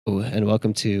And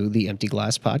welcome to the Empty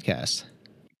Glass Podcast.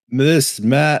 This is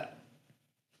Matt.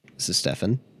 This is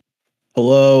Stefan.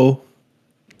 Hello.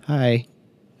 Hi.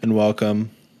 And welcome,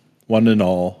 one and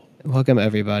all. Welcome,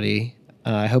 everybody.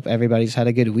 I hope everybody's had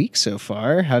a good week so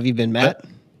far. How have you been, Matt?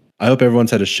 I hope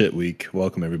everyone's had a shit week.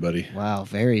 Welcome, everybody. Wow,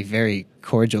 very, very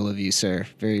cordial of you, sir.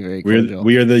 Very, very cordial.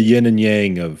 We are the yin and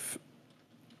yang of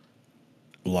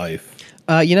life.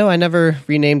 I never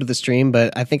renamed the stream,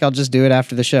 but I think I'll just do it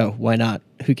after the show. Why not?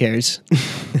 Who cares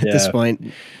at this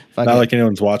point? Fuck Not it. Like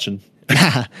anyone's watching.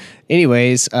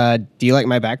 Anyways, do you like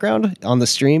my background on the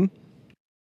stream?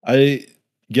 I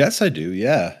guess I do,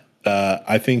 yeah.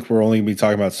 I think we're only going to be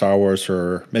talking about Star Wars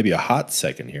for maybe a hot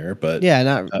second here, but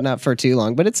yeah, not for too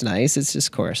long. But it's nice. It's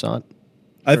just Coruscant.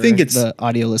 I think it's the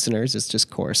audio listeners. It's just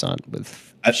Coruscant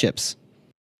with ships.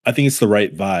 I think it's the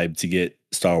right vibe to get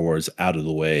Star Wars out of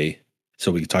the way,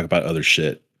 so we can talk about other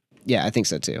shit. Yeah, I think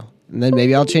so too. And then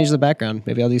maybe I'll change the background.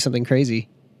 Maybe I'll do something crazy.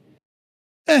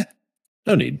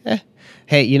 No need.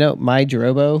 Hey, my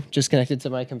Drobo just connected to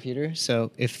my computer,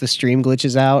 so if the stream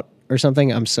glitches out or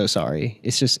something, I'm so sorry.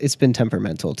 It's been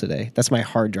temperamental today. That's my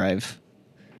hard drive.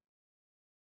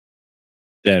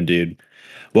 Damn, dude.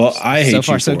 Well, I hate so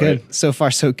far you so for good. It. So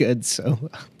far so good. So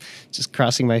just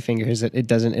crossing my fingers that it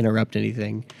doesn't interrupt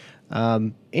anything.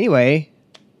 Anyway,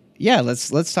 yeah,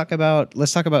 let's talk about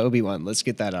Obi-Wan. Let's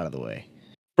get that out of the way.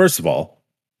 First of all,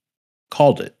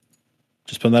 called it.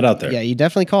 Just putting that out there. Yeah, you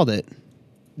definitely called it.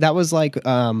 That was like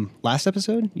last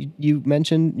episode you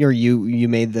mentioned, or you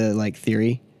made the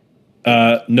theory.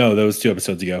 No, that was 2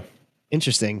 episodes ago.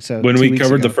 Interesting. So when we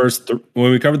covered the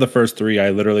first 3,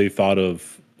 I literally thought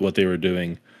of what they were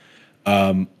doing,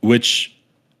 which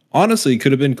honestly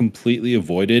could have been completely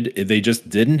avoided if they just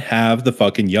didn't have the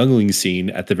fucking youngling scene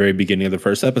at the very beginning of the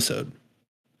first episode.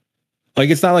 Like,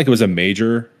 it's not like it was a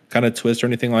major kind of twist or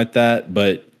anything like that,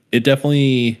 but it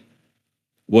definitely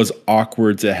was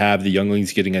awkward to have the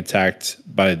younglings getting attacked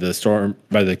by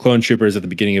the clone troopers at the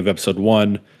beginning of episode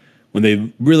 1, when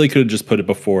they really could have just put it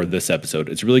before this episode.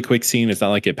 It's a really quick scene. It's not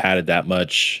like it padded that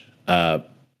much.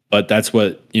 But that's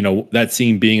what, that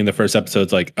scene being in the first episode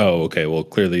is like, oh, okay, well,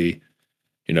 clearly,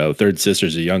 third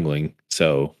sister's a youngling.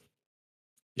 So,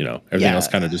 everything else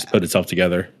kind of just put itself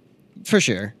together. For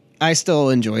sure. I still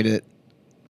enjoyed it.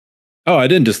 Oh, I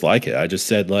didn't dislike it. I just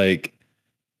said,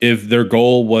 if their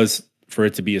goal was for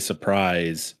it to be a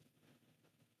surprise,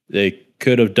 they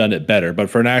could have done it better. But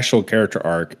for an actual character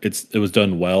arc, it was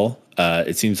done well.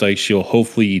 It seems like she'll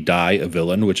hopefully die a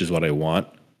villain, which is what I want.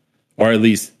 Or at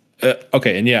least,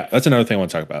 okay, and yeah, that's another thing I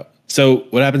want to talk about. So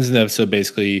what happens in the episode,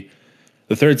 basically,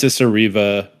 the third sister,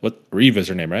 Reva, Reva's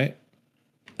her name, right?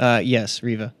 Yes,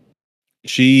 Reva.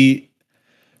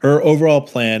 Her overall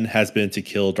plan has been to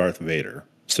kill Darth Vader.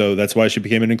 So that's why she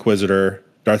became an Inquisitor.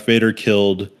 Darth Vader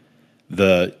killed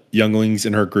the younglings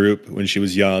in her group when she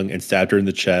was young and stabbed her in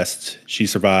the chest. She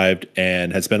survived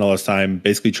and had spent all this time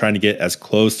basically trying to get as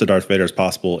close to Darth Vader as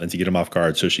possible and to get him off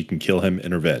guard so she can kill him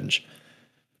in revenge,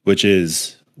 which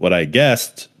is what I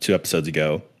guessed 2 episodes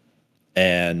ago.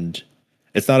 And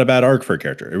it's not a bad arc for a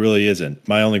character. It really isn't.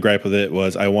 My only gripe with it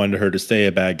was I wanted her to stay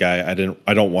a bad guy.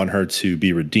 I don't want her to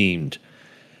be redeemed.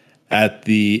 At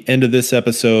the end of this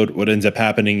episode, what ends up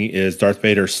happening is Darth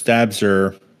Vader stabs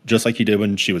her just like he did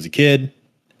when she was a kid.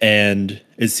 And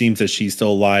it seems that she's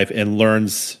still alive and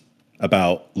learns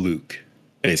about Luke,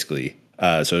 basically.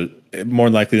 So more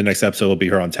than likely the next episode will be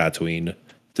her on Tatooine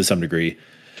to some degree,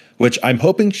 which I'm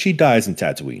hoping she dies in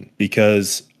Tatooine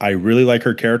because I really like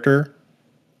her character.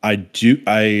 This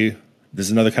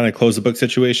is another kind of close the book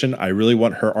situation. I really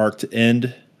want her arc to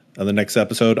end on the next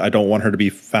episode. I don't want her to be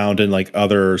found in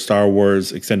other Star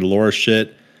Wars extended lore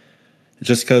shit.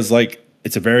 Just because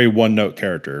it's a very one-note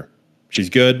character. She's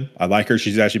good. I like her.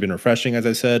 She's actually been refreshing, as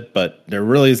I said, but there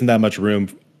really isn't that much room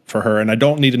for her. And I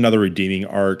don't need another redeeming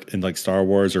arc in Star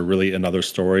Wars or really another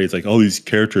story. It's all these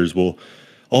characters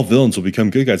all villains will become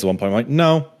good guys at one point. I'm like,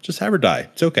 no, just have her die.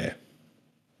 It's okay.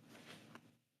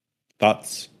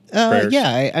 Thoughts?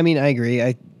 Yeah, I mean, I agree.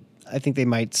 I think they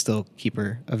might still keep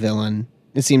her a villain.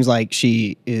 It seems like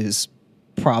she is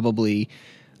probably,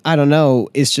 I don't know.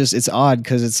 It's odd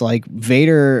because it's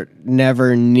Vader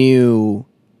never knew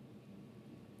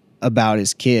about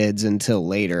his kids until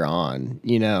later on,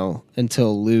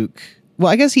 until Luke. Well,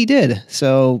 I guess he did.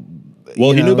 So,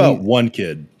 he knew about one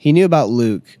kid. He knew about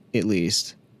Luke, at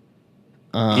least.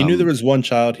 He knew there was one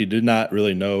child. He did not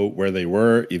really know where they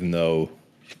were, even though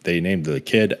they named the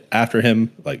kid after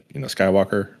him,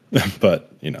 Skywalker.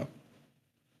 But,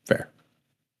 fair.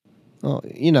 Well,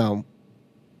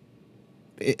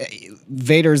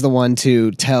 Vader's the one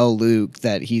to tell Luke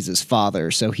that he's his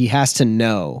father, so he has to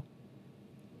know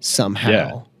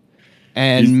somehow.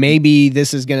 And maybe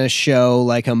this is going to show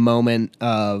like a moment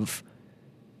of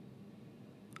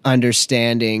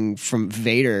understanding from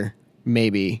Vader.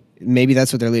 Maybe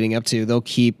that's what they're leading up to. They'll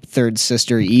keep third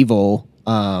sister evil.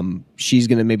 She's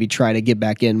going to maybe try to get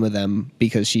back in with them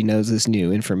because she knows this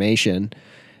new information,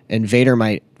 and Vader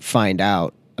might find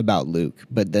out about Luke,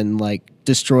 but then like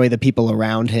destroy the people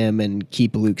around him and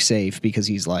keep Luke safe because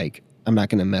he's like, I'm not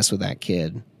going to mess with that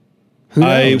kid. Who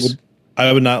knows?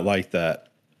 I would not like that.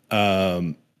 Yeah,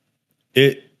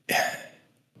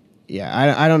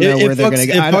 I don't know where they're going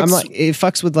to go. I'm like, it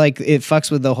fucks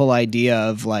with the whole idea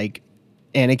of like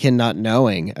Anakin not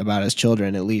knowing about his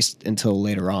children, at least until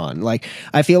later on. Like,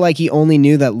 I feel like he only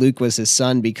knew that Luke was his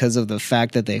son because of the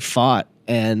fact that they fought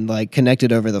and like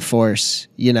connected over the Force,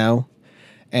 you know?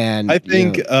 And I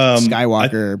think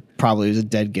Skywalker probably was a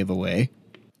dead giveaway.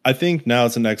 I think now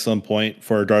it's an excellent point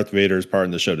for Darth Vader's part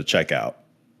in the show to check out.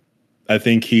 I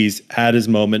think he's had his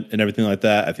moment and everything like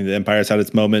that. I think the Empire's had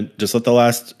its moment. Just let the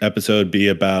last episode be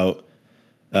about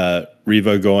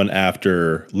Reva going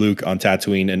after Luke on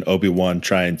Tatooine and Obi-Wan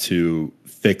trying to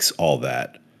fix all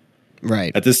that.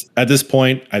 Right. At this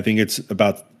point, I think it's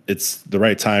the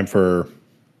right time for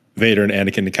Vader and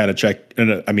Anakin to kind of check.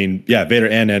 Vader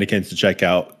and Anakin to check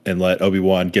out and let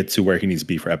Obi-Wan get to where he needs to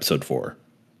be for episode 4.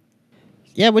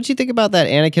 Yeah, what'd you think about that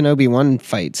Anakin Obi-Wan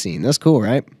fight scene? That's cool,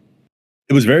 right?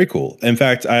 It was very cool. In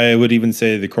fact, I would even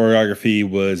say the choreography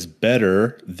was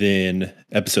better than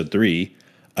episode 3.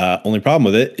 Only problem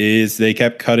with it is they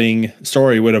kept cutting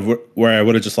story where I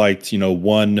would have just liked,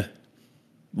 one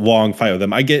long fight with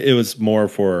them. I get it was more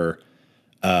for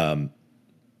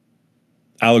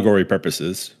allegory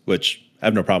purposes, which I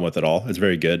have no problem with at all. It's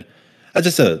very good.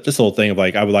 Just a little thing of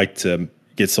like, I would like to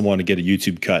get someone to get a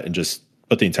YouTube cut and just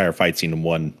put the entire fight scene in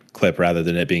one clip rather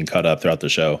than it being cut up throughout the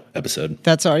show episode.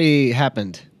 That's already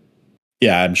happened.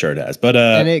 Yeah, I'm sure it has. But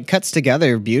and it cuts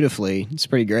together beautifully. It's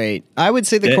pretty great. I would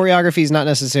say the choreography is not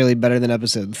necessarily better than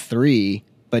episode 3,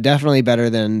 but definitely better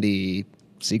than the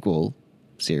sequel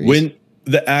series. When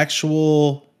the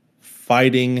actual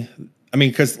fighting,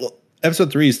 because episode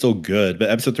 3 is still good, but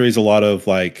episode 3 is a lot of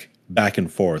like back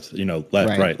and forth,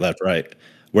 left, right.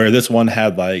 Where this one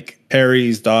had like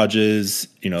parries, dodges,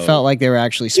 Felt like they were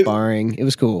actually sparring. It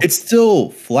was cool. It's still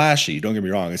flashy, don't get me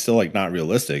wrong. It's still like not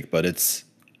realistic, but it's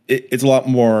a lot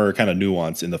more kind of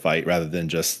nuance in the fight rather than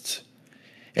just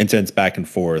intense back and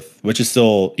forth, which is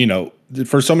still,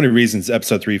 for so many reasons,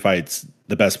 episode 3 fight's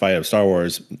the best fight of Star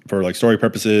Wars for like story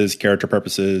purposes, character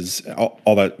purposes,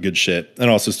 all that good shit. And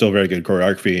also still very good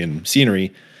choreography and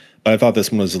scenery. But I thought this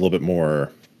one was a little bit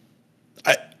more,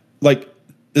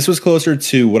 this was closer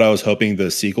to what I was hoping the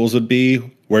sequels would be,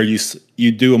 where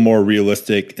you do a more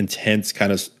realistic, intense kind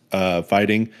of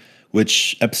fighting,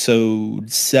 which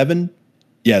episode 7,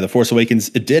 The Force Awakens,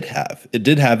 it did have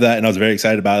that, and I was very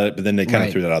excited about it. But then they kind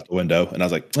of threw that out the window, and I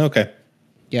was like, okay,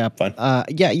 yeah, fine.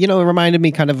 It reminded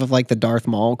me kind of like the Darth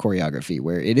Maul choreography,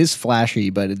 where it is flashy,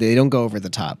 but they don't go over the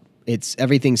top. It's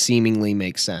everything seemingly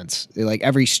makes sense. Like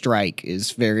every strike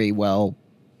is very well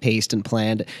paced and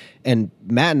planned. And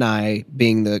Matt and I,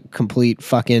 being the complete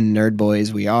fucking nerd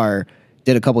boys we are,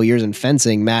 did a couple years in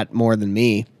fencing, Matt more than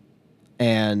me.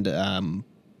 And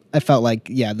I felt like,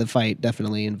 the fight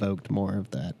definitely invoked more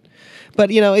of that.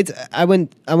 But I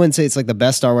wouldn't say it's like the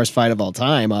best Star Wars fight of all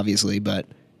time, obviously, but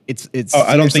it's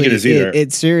I don't think it is either.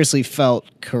 It seriously felt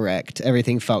correct.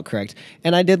 Everything felt correct.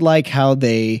 And I did like how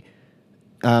they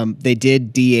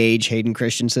did de-age Hayden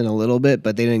Christensen a little bit,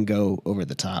 but they didn't go over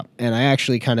the top. And I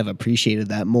actually kind of appreciated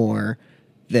that more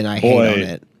than I hate on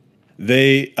it.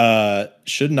 They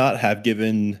should not have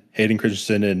given Hayden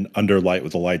Christensen an underlight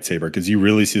with a lightsaber, because you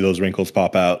really see those wrinkles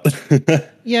pop out.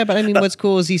 Yeah, but what's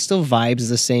cool is he still vibes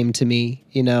the same to me,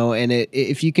 and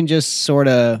if you can just sort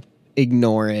of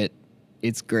ignore it,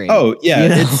 it's great. Oh,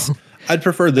 yeah. I'd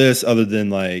prefer this other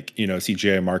than like,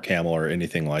 CGI Mark Hamill or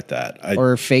anything like that.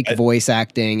 Or fake voice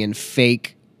acting and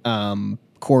fake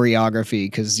choreography,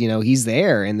 because, he's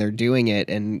there and they're doing it.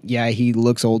 And yeah, he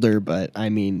looks older, but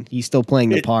he's still playing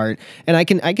the part. And I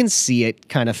can see it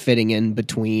kind of fitting in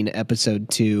between episode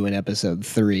 2 and episode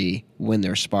 3 when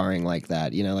they're sparring like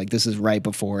that. Like this is right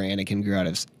before Anakin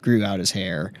grew out his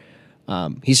hair.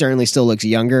 He certainly still looks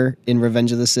younger in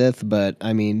Revenge of the Sith, but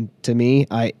to me,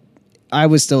 I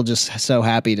was still just so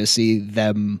happy to see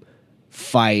them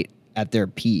fight at their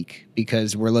peak,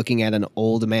 because we're looking at an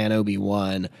old man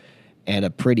Obi-Wan and a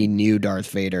pretty new Darth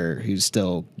Vader who's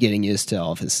still getting used to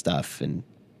all of his stuff and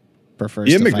prefers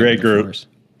to fight with the Force.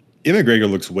 Ewan McGregor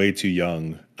looks way too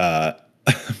young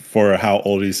for how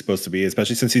old he's supposed to be,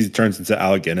 especially since he turns into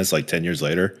Alec Guinness like 10 years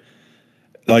later.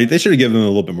 Like, they should have given him a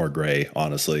little bit more gray,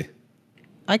 honestly.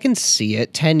 I can see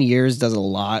it. 10 years does a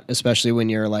lot, especially when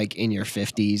you're like in your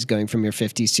 50s, going from your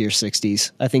 50s to your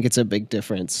 60s. I think it's a big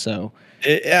difference. So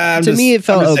to me, it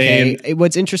felt okay.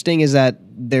 What's interesting is that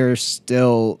they're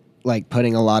still like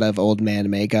putting a lot of old man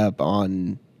makeup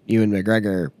on Ewan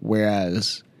McGregor,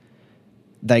 whereas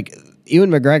like Ewan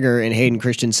McGregor and Hayden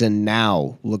Christensen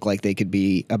now look like they could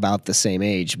be about the same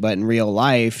age, but in real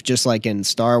life, just like in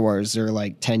Star Wars, they're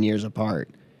like 10 years apart.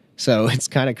 So it's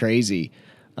kind of crazy.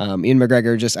 Ian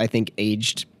McGregor just, I think,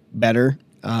 aged better.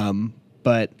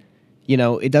 But, you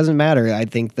know, it doesn't matter. I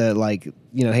think that, like,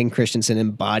 you know, Hayden Christensen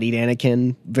embodied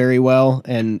Anakin very well,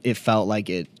 and it felt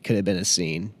like it could have been a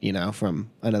scene, you know,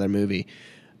 from another movie.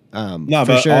 No,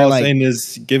 but sure, all I'm saying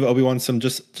is give Obi-Wan some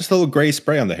just a little gray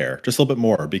spray on the hair, just a little bit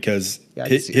more, because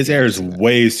his hair is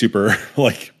way super,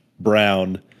 like,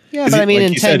 brown. Yeah, but I mean,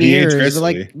 like in 10 years,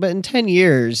 but in 10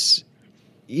 years,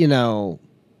 you know,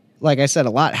 like I said, a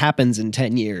lot happens in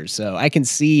 10 years. So I can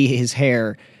see his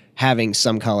hair having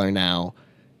some color now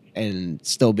and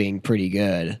still being pretty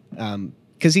good.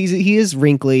 Because he is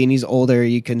wrinkly and he's older.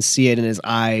 You can see it in his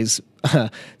eyes,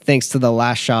 thanks to the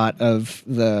last shot of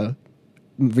the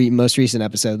most recent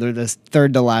episode. They're the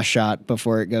third to last shot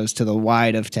before it goes to the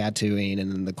wide of Tatooine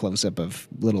and then the close-up of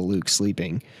little Luke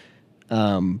sleeping.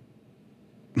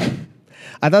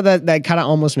 I thought that kind of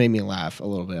almost made me laugh a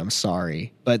little bit. I'm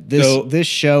sorry, but this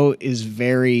show is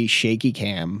very shaky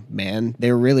cam, man.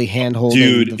 They're really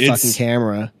hand-holding the fucking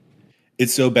camera.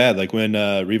 It's so bad. Like when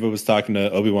Reva was talking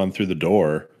to Obi-Wan through the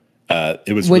door,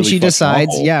 it was when really she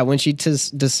decides, awful. when she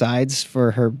decides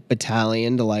for her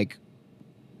battalion to like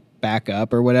back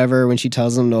up or whatever, when she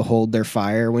tells them to hold their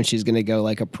fire, when she's going to go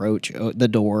like approach the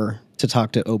door to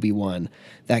talk to Obi-Wan,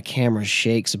 that camera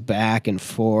shakes back and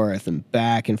forth and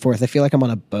back and forth. I feel like I'm on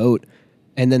a boat.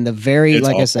 And then it's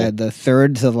awful. I said, the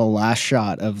third to the last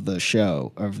shot of the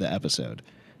show, of the episode,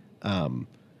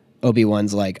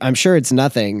 Obi-Wan's like, I'm sure it's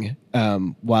nothing,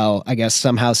 while I guess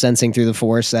somehow sensing through the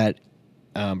Force that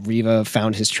Reva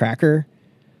found his tracker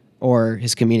or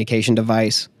his communication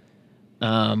device.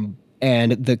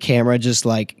 And the camera just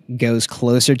like goes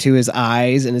closer to his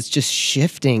eyes and it's just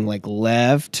shifting like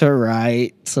left to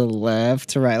right to left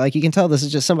to right. Like you can tell this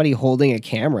is just somebody holding a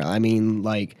camera. I mean,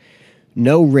 like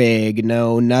no rig,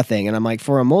 no nothing. And I'm like,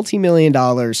 for a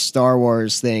multi-million-dollar Star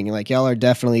Wars thing, like y'all are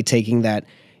definitely taking that,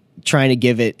 trying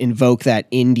to invoke that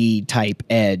indie type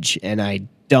edge. And I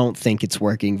don't think it's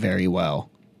working very well.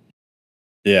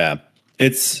 Yeah,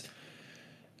 it's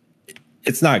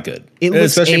not good. It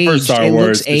looks especially aged. For Star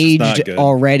Wars. Looks aged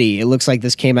already. It looks like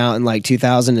this came out in like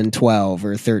 2012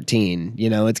 or 13. You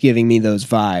know, it's giving me those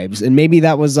vibes. And maybe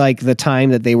that was like the time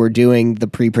that they were doing the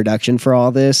pre-production for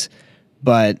all this.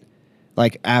 But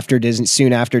like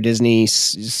soon after Disney,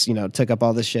 you know, took up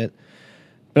all this shit.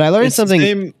 But I learned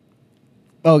something.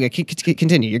 Oh, okay.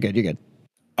 Continue. You're good.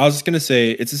 I was just going to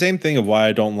say, it's the same thing of why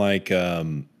I don't like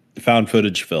found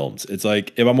footage films. It's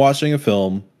like, if I'm watching a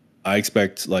film, I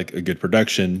expect like a good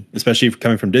production, especially if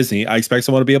coming from Disney. I expect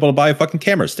someone to be able to buy a fucking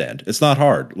camera stand. It's not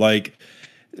hard. Like,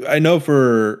 I know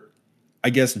for, I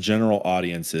guess, general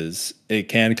audiences, it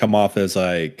can come off as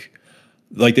like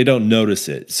they don't notice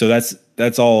it. So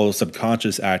that's all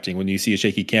subconscious acting. When you see a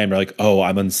shaky camera, like, oh,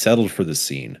 I'm unsettled for this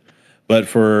scene. But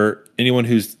for anyone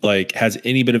who's like has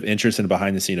any bit of interest in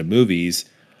behind the scene of movies,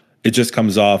 it just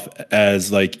comes off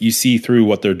as like you see through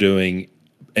what they're doing.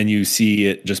 And you see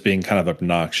it just being kind of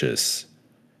obnoxious.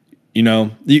 You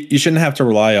know, you shouldn't have to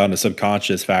rely on a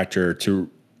subconscious factor to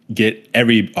get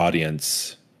every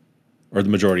audience or the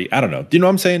majority. I don't know. Do you know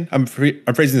what I'm saying? I'm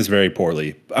phrasing this very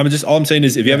poorly. All I'm saying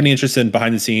is if you have any interest in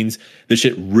behind the scenes, this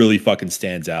shit really fucking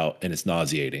stands out and it's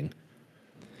nauseating.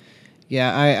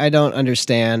 Yeah, I don't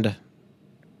understand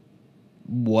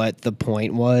what the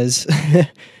point was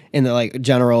in the like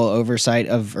general oversight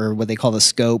of, or what they call the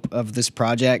scope of this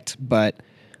project, but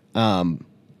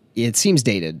it seems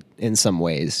dated in some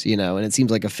ways, you know, and it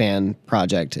seems like a fan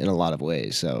project in a lot of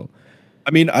ways. So,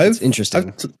 I mean, it's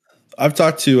interesting. I've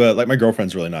talked to like my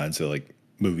girlfriend's really not into like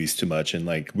movies too much, and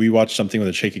like we watched something with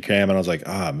a shaky cam, and I was like,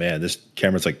 man, this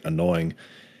camera's like annoying.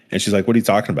 And she's like, what are you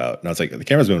talking about? And I was like, the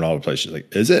camera's moving all over the place. She's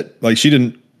like, is it? Like she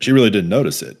really didn't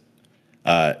notice it.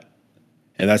 And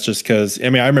that's just because, I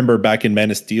mean, I remember back in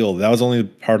Man of Steel, that was only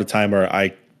part of time where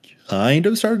I kind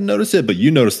of started to notice it, but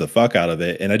you noticed the fuck out of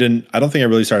it. And I don't think I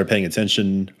really started paying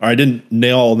attention, or I didn't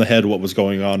nail on the head what was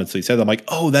going on until you said that. I'm like,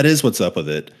 oh, that is what's up with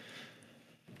it.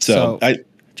 So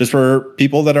just for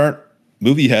people that aren't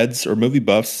movie heads or movie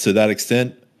buffs to that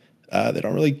extent, they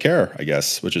don't really care, I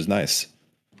guess, which is nice.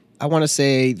 I want to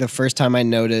say the first time I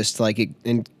noticed like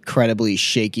incredibly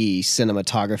shaky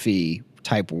cinematography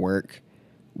type work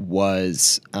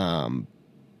was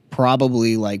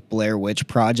probably like Blair Witch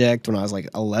Project when I was like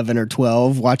 11 or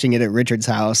 12, watching it at Richard's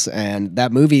house, and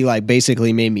that movie like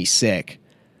basically made me sick.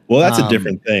 Well, that's a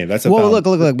different thing. That's a well,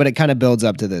 look, but it kind of builds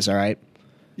up to this. All right.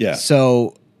 Yeah.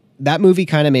 So that movie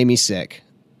kind of made me sick,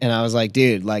 and I was like,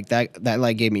 dude, like that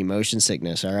like gave me motion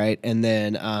sickness. All right. And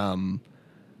then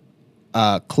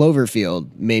Cloverfield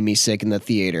made me sick in the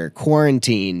theater.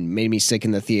 Quarantine made me sick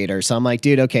in the theater. So I'm like,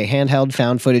 dude, okay, handheld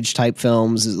found footage type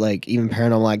films, like even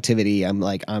Paranormal Activity. I'm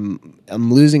like, I'm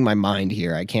losing my mind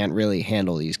here. I can't really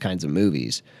handle these kinds of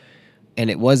movies. And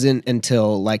it wasn't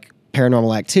until like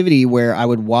Paranormal Activity where I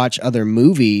would watch other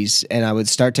movies and I would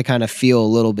start to kind of feel a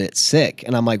little bit sick.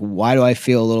 And I'm like, why do I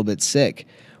feel a little bit sick?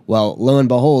 Well, lo and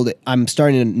behold, I'm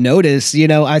starting to notice,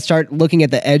 I start looking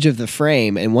at the edge of the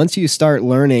frame. And once you start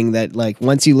learning that, like,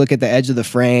 once you look at the edge of the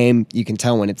frame, you can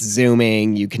tell when it's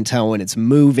zooming, you can tell when it's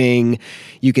moving,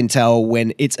 you can tell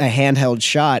when it's a handheld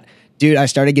shot. Dude, I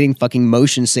started getting fucking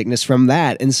motion sickness from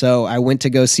that. And so I went to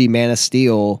go see Man of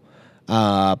Steel,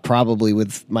 probably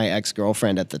with my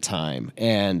ex-girlfriend at the time.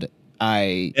 And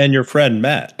your friend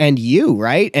Matt. And you,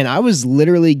 right? And I was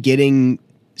literally getting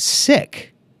sick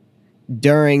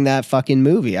during that fucking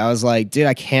movie. I was like, dude,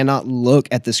 I cannot look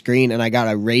at the screen, and I got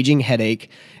a raging headache.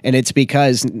 And it's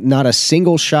because not a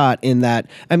single shot in that.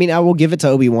 I mean, I will give it to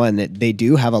Obi-Wan that they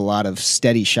do have a lot of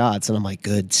steady shots, and I'm like,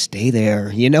 good, stay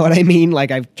there. You know what I mean?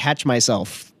 Like, I catch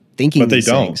myself thinking these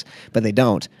things, but they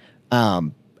don't.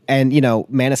 And,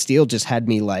 Man of Steel just had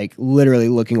me like literally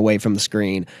looking away from the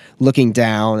screen, looking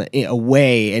down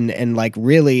away. And like,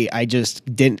 really, I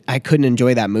couldn't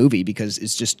enjoy that movie because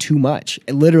it's just too much.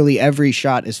 Literally every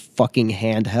shot is fucking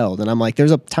handheld. And I'm like,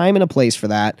 there's a time and a place for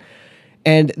that.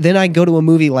 And then I go to a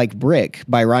movie like Brick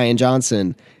by Rian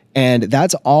Johnson, and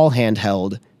that's all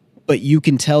handheld, but you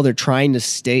can tell they're trying to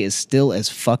stay as still as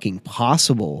fucking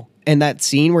possible. And that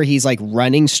scene where he's like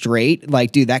running straight,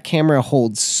 like, dude, that camera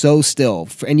holds so still.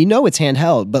 And it's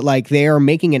handheld, but like they are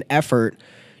making an effort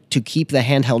to keep the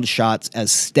handheld shots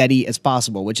as steady as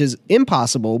possible, which is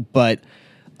impossible, but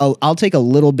I'll take a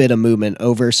little bit of movement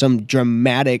over some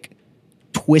dramatic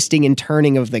twisting and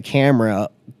turning of the camera,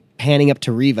 panning up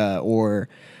to Reva, or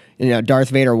Darth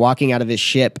Vader walking out of his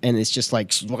ship, and it's just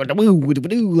like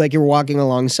you're walking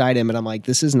alongside him, and I'm like,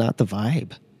 this is not the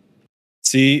vibe.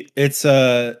 See, it's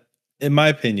in my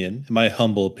opinion, in my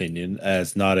humble opinion,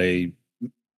 as not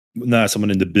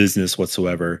someone in the business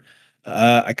whatsoever,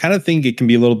 I kind of think it can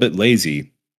be a little bit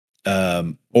lazy,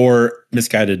 or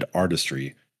misguided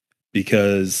artistry,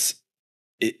 because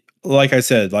like I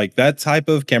said, like that type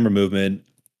of camera movement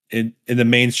in the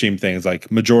mainstream things,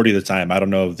 like majority of the time, I don't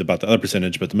know about the other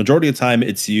percentage, but the majority of the time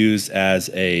it's used as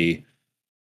a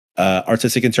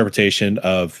artistic interpretation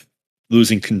of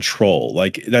losing control.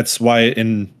 Like that's why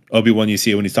in Obi-Wan you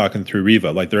see it when he's talking through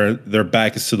Reva, like their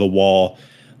back is to the wall,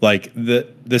 like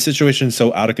the situation is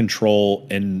so out of control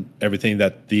and everything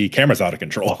that the camera's out of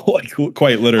control. Like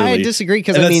quite literally. I disagree,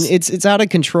 because I mean it's out of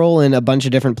control in a bunch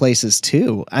of different places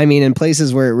too. I mean, in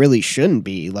places where it really shouldn't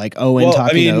be, like Owen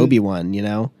talking to Obi-Wan,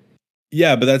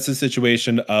 Yeah, but that's a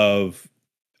situation of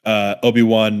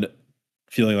Obi-Wan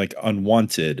feeling like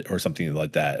unwanted or something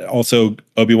like that. Also,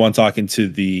 Obi-Wan talking to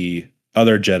the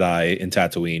other Jedi in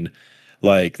Tatooine,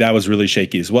 like that was really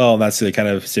shaky as well. And that's to kind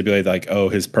of stipulate like, oh,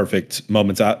 his perfect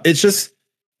moments out. It's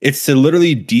to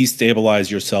literally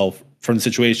destabilize yourself from the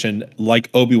situation, like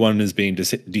Obi-Wan is being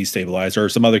destabilized, or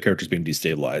some other characters being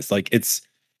destabilized. Like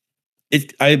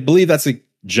I believe that's a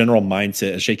general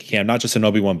mindset of shaky cam, not just in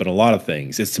Obi-Wan, but in a lot of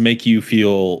things. It's to make you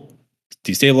feel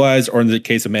destabilized, or in the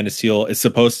case of Man of Steel, it's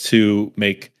supposed to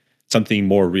make something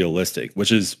more realistic,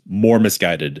 which is more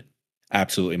misguided,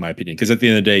 absolutely, in my opinion. Because at the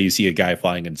end of the day, you see a guy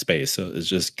flying in space, so it's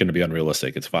just going to be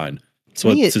unrealistic. It's fine.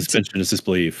 So suspension is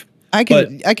disbelief. I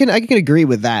can agree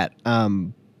with that.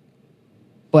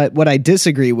 But what I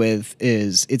disagree with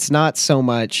is it's not so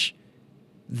much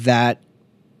that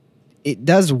it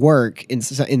does work in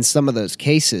some of those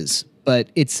cases, but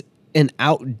it's an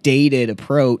outdated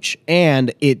approach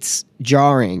and it's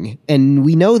jarring. And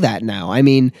we know that now. I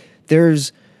mean,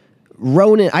 there's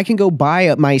Ronin. I can go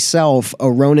buy myself a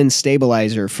Ronin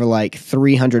stabilizer for like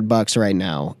 $300 right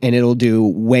now, and it'll do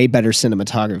way better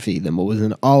cinematography than what was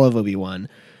in all of Obi-Wan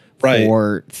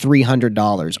for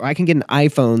 $300. Or I can get an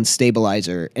iPhone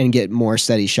stabilizer and get more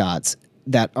steady shots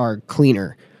that are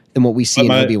cleaner than what we see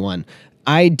in Obi-Wan.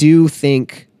 I do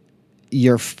think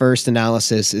your first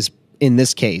analysis is, in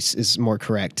this case, is more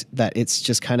correct, that it's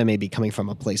just kind of maybe coming from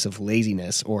a place of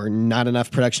laziness or not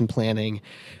enough production planning.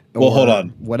 Well, hold on.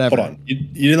 Whatever. Hold on. You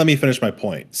didn't let me finish my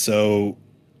point. So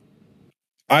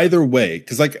either way,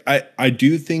 because like I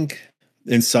do think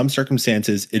in some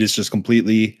circumstances it is just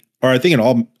completely or I think in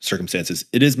all circumstances,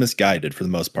 it is misguided for the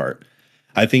most part.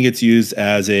 I think it's used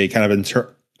as a kind of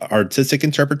artistic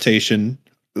interpretation,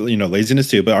 laziness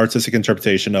too, but artistic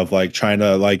interpretation of like trying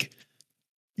to like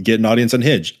get an audience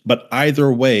unhinged. But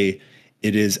either way,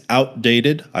 it is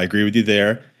outdated. I agree with you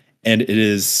there. And it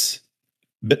is,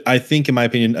 I think, in my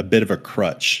opinion, a bit of a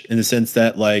crutch in the sense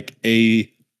that like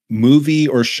a movie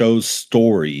or show's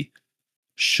story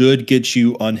should get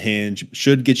you unhinged,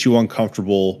 should get you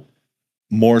uncomfortable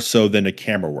more so than a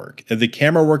camera work. If the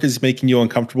camera work is making you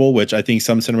uncomfortable, which I think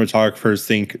some cinematographers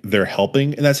think they're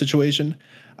helping in that situation,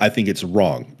 I think it's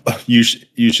wrong. You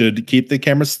should keep the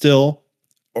camera still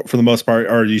for the most part,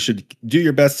 or you should do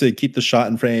your best to keep the shot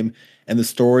in frame, and the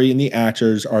story and the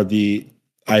actors are the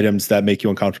items that make you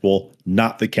uncomfortable,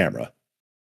 not the camera.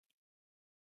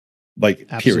 Like,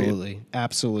 absolutely, period.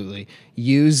 Absolutely.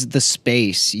 Use the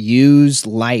space, use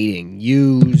lighting,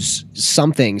 use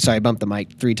something. Sorry, I bumped the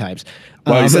mic 3 times.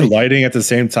 Well, you said lighting at the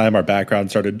same time our background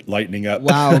started lightening up.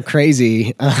 Wow,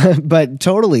 crazy. But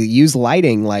totally use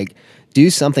lighting, like do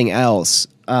something else.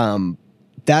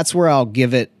 That's where I'll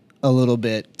give it a little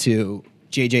bit to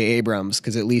J.J. Abrams,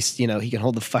 because at least, he can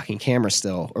hold the fucking camera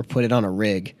still or put it on a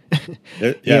rig.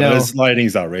 But his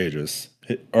lighting's outrageous.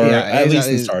 At least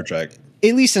in Star Trek.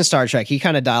 At least in Star Trek, he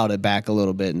kind of dialed it back a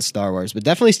little bit in Star Wars, but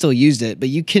definitely still used it. But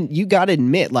you got to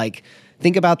admit, like,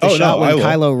 think about the shot when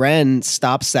Kylo Ren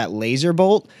stops that laser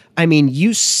bolt. I mean,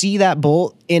 you see that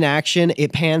bolt in action.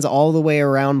 It pans all the way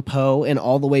around Poe and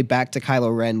all the way back to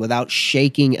Kylo Ren without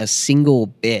shaking a single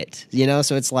bit,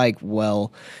 So it's like,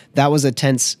 well, that was a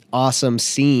tense, awesome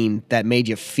scene that made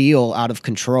you feel out of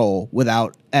control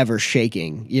without ever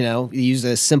shaking, You use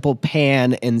a simple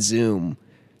pan and zoom.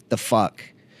 The fuck?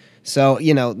 So,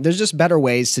 there's just better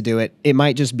ways to do it. It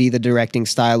might just be the directing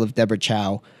style of Deborah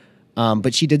Chow.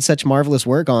 But she did such marvelous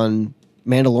work on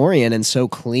Mandalorian and so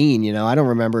clean, I don't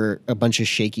remember a bunch of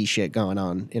shaky shit going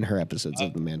on in her episodes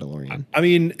of The Mandalorian. I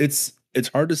mean, it's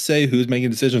hard to say who's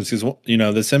making decisions because,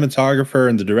 the cinematographer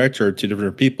and the director are 2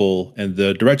 different people, and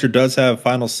the director does have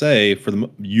final say for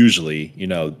them usually,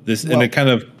 in a kind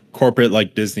of corporate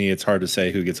like Disney, it's hard to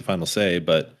say who gets a final say,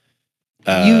 but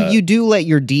you do let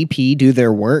your DP do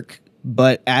their work,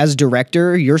 but as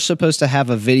director, you're supposed to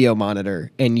have a video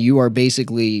monitor, and you are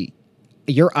basically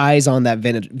your eyes on that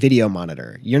video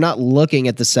monitor. You're not looking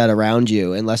at the set around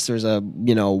you unless there's a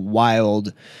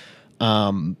wild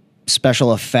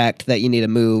special effect that you need to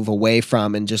move away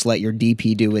from and just let your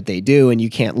DP do what they do. And you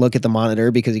can't look at the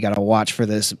monitor because you got to watch for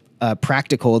this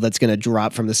practical that's going to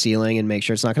drop from the ceiling and make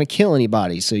sure it's not going to kill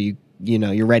anybody. So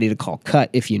you're ready to call cut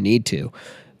if you need to.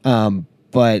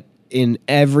 But in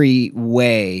every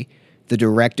way, the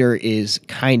director is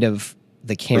kind of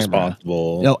the camera.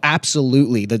 Responsible. No,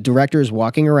 absolutely. The director is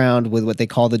walking around with what they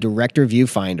call the director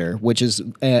viewfinder, which is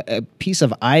a piece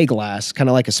of eyeglass, kind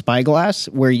of like a spyglass,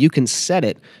 where you can set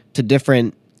it to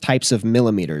different types of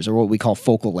millimeters, or what we call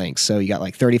focal lengths. So you got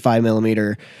like 35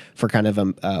 millimeter for kind of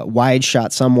a wide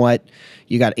shot somewhat.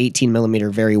 You got 18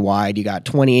 millimeter very wide. You got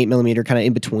 28 millimeter kind of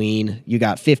in between. You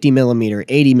got 50 millimeter,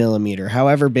 80 millimeter,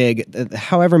 however big,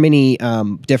 however many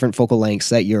different focal lengths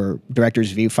that your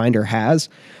director's viewfinder has.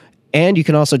 And you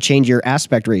can also change your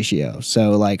aspect ratio.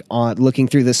 So like on looking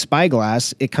through the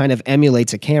spyglass, it kind of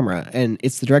emulates a camera, and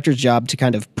it's the director's job to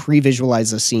kind of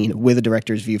pre-visualize the scene with a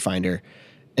director's viewfinder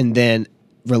and then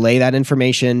relay that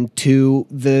information to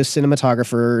the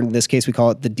cinematographer. In this case, we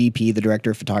call it the DP, the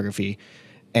director of photography.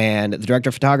 And the director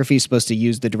of photography is supposed to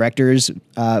use the director's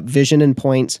vision and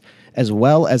points as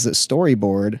well as the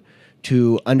storyboard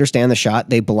to understand the shot.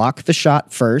 They block the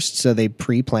shot first, so they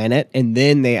pre-plan it, and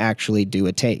then they actually do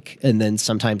a take. And then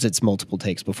sometimes it's multiple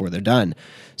takes before they're done.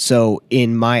 So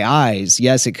in my eyes,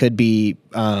 yes, it could be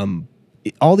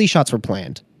all these shots were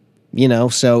planned.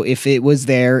 So if it was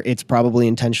there, it's probably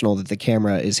intentional that the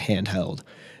camera is handheld.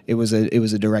 It was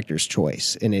a director's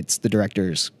choice, and it's the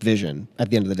director's vision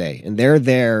at the end of the day. And they're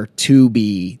there to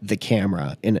be the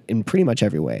camera in pretty much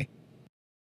every way.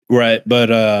 Right. But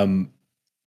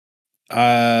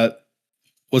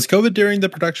was COVID during the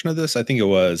production of this? I think it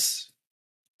was.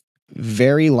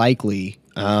 Very likely.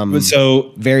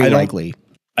 Very likely.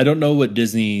 I don't know what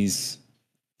Disney's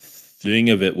thing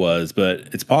of it was, but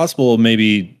it's possible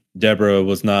maybe Deborah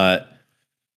was not,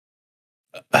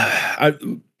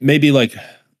 maybe like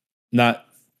not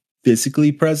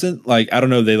physically present. Like, I don't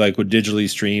know. They like would digitally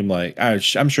stream. Like,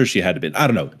 I'm sure she had to be. I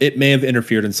don't know. It may have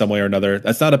interfered in some way or another.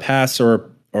 That's not a pass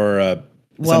or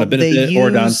it's not a benefit or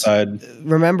downside.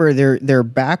 Remember, their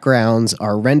backgrounds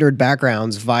are rendered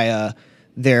backgrounds via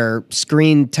their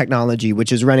screen technology,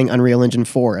 which is running Unreal Engine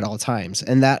 4 at all times.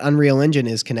 And that Unreal Engine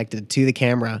is connected to the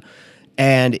camera.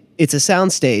 And it's a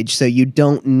soundstage, so you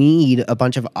don't need a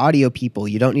bunch of audio people.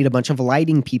 You don't need a bunch of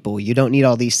lighting people. You don't need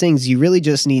all these things. You really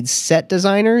just need set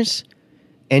designers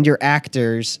and your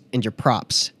actors and your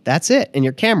props. That's it. And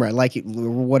your camera, like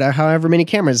whatever, however many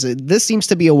cameras. This seems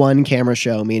to be a one camera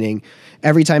show, meaning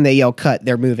every time they yell cut,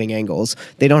 they're moving angles.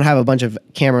 They don't have a bunch of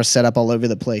cameras set up all over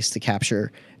the place to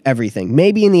capture everything.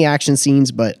 Maybe in the action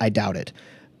scenes, but I doubt it.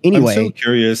 Anyway, I'm so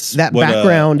curious. That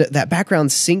background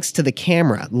syncs to the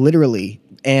camera, literally.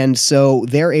 And so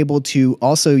they're able to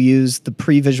also use the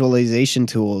pre-visualization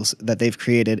tools that they've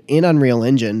created in Unreal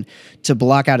Engine to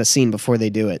block out a scene before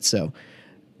they do it. So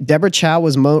Deborah Chow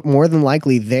was more than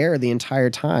likely there the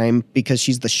entire time because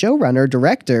she's the showrunner,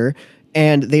 director,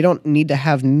 and they don't need to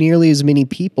have nearly as many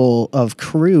people of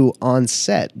crew on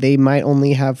set. They might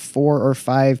only have 4 or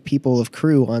 5 people of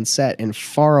crew on set and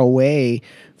far away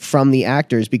from the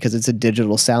actors because it's a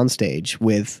digital soundstage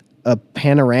with a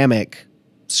panoramic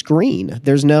screen.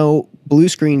 There's no blue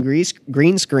screen,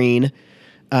 green screen,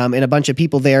 and a bunch of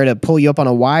people there to pull you up on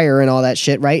a wire and all that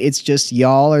shit, right? It's just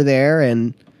y'all are there,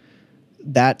 and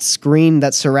that screen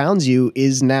that surrounds you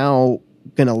is now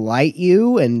going to light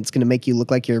you, and it's going to make you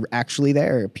look like you're actually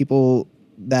there. People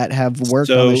that have worked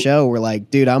on the show were like,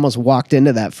 dude, I almost walked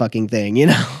into that fucking thing, you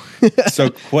know? So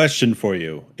question for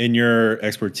you in your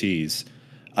expertise,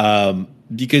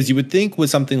 because you would think with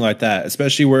something like that,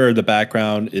 especially where the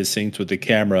background is synced with the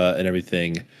camera and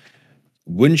everything,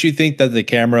 wouldn't you think that the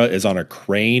camera is on a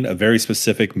crane, a very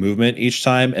specific movement each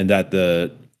time, and that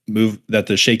the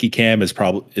shaky cam is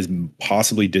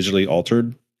possibly digitally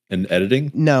altered in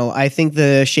editing? No, I think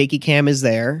the shaky cam is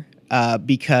there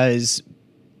because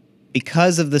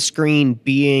of the screen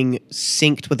being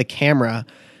synced with the camera.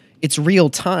 It's real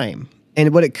time.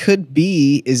 And what it could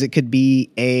be is it could be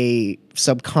a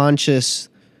subconscious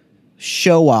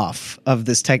show off of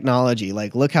this technology.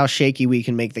 Like, look how shaky we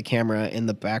can make the camera and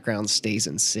the background stays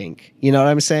in sync. You know what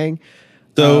I'm saying?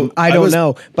 So I don't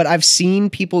know, but I've seen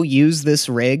people use this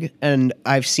rig, and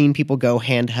I've seen people go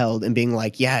handheld and being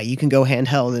like, yeah, you can go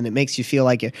handheld and it makes you feel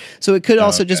like it. So it could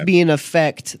also just be an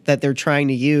effect that they're trying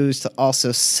to use to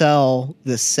also sell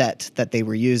the set that they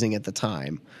were using at the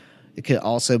time. It could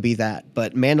also be that.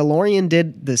 But Mandalorian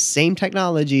did the same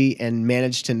technology and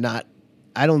managed to not,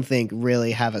 I don't think,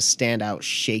 really have a standout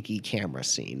shaky camera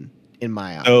scene in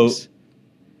my eyes. So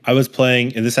I was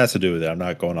playing, and this has to do with it. I'm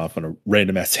not going off on a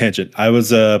random ass tangent. I was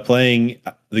playing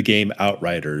the game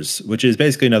Outriders, which is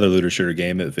basically another looter shooter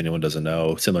game, if anyone doesn't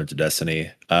know, similar to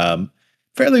Destiny.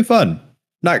 Fairly fun.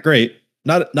 Not great.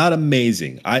 Not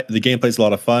amazing. The gameplay's a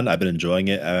lot of fun. I've been enjoying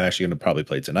it. I'm actually going to probably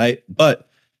play tonight. But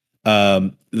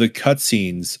the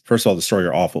cutscenes, first of all, the story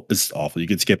are awful. It's awful. You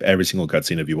can skip every single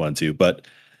cutscene if you want to. But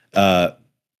the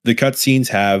cutscenes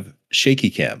have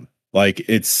shaky cam. Like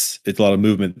it's a lot of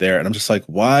movement there. And I'm just like,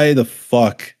 why the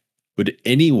fuck would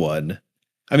anyone,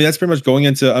 I mean, that's pretty much going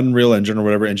into Unreal Engine or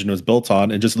whatever engine it was built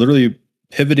on and just literally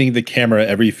pivoting the camera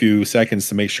every few seconds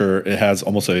to make sure it has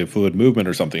almost a fluid movement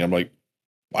or something. I'm like,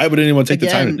 why would anyone take the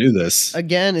time to do this?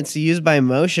 Again, it's used by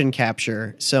motion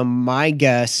capture. So my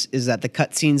guess is that the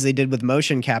cutscenes they did with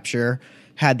motion capture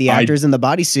had the actors in the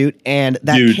bodysuit, and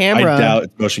that camera. I doubt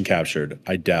it's motion captured.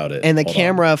 I doubt it. And the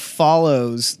camera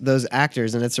follows those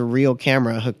actors, and it's a real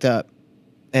camera hooked up.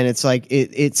 And it's like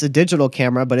it's a digital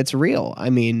camera, but it's real.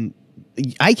 I mean,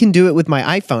 I can do it with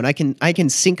my iPhone. I can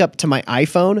sync up to my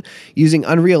iPhone using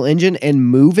Unreal Engine and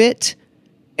move it,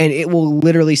 and it will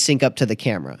literally sync up to the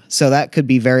camera. So that could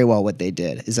be very well what they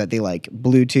did, is that they like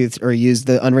Bluetooth or used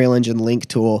the Unreal Engine link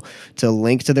tool to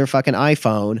link to their fucking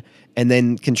iPhone, and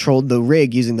then controlled the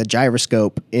rig using the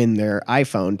gyroscope in their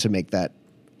iPhone to make that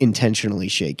intentionally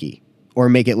shaky or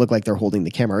make it look like they're holding the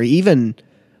camera, or even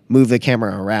move the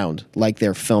camera around like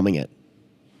they're filming it.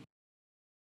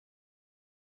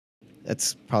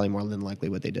 That's probably more than likely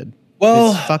what they did.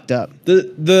 Well, it's fucked up.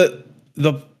 The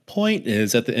point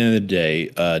is, at the end of the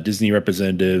day, Disney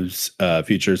representatives,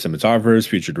 future cinematographers,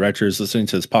 future directors listening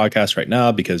to this podcast right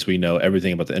now, because we know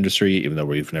everything about the industry, even though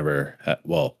we've never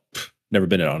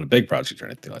been on a big project or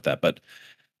anything like that. But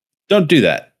don't do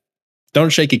that. Don't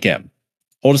shake a cam.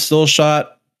 Hold a still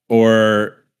shot,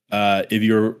 or if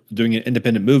you're doing an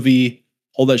independent movie,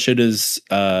 hold that shit as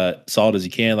solid as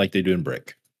you can, like they do in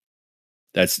Brick.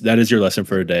 That is your lesson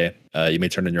for a day. You may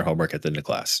turn in your homework at the end of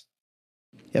class.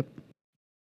 Yep.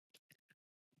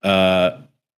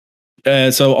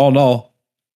 And so all in all,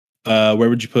 where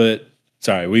would you put?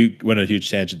 Sorry, we went on a huge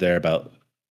tangent there about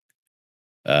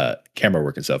camera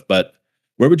work and stuff, but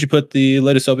where would you put the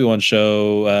latest Obi-Wan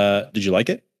show? Did you like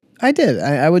it? I did.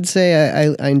 I would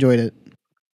say I enjoyed it.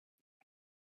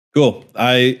 Cool.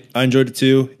 I enjoyed it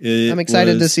too. I'm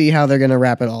excited to see how they're going to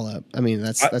wrap it all up. I mean,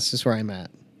 that's just where I'm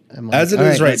at. I'm like, as it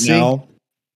is right now.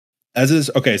 As is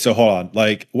okay. So hold on,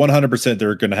 like 100%,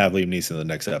 they're going to have Liam Neeson in the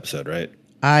next episode, right?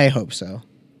 I hope so.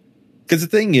 Because the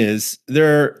thing is,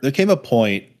 there came a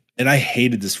point, and I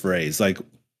hated this phrase like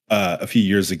a few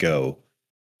years ago.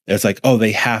 It's like, oh,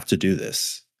 they have to do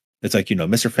this. It's like,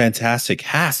 Mr. Fantastic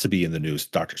has to be in the new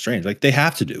Doctor Strange. Like, they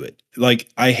have to do it. Like,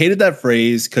 I hated that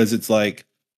phrase because it's like,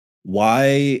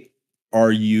 why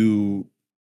are you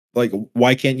like,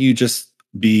 why can't you just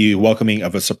be welcoming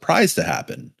of a surprise to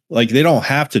happen? Like, they don't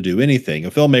have to do anything.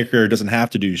 A filmmaker doesn't have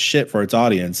to do shit for its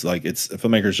audience. Like, it's a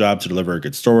filmmaker's job to deliver a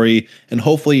good story and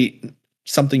hopefully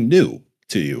something new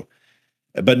to you.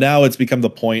 But now it's become the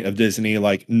point of Disney,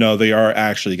 like, no, they are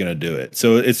actually going to do it.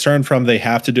 So it's turned from they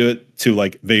have to do it to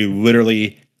like they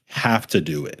literally have to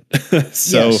do it.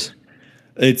 So yes.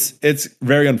 It's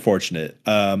very unfortunate.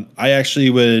 I actually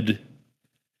would,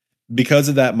 because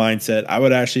of that mindset, I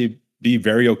would actually be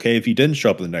very okay if he didn't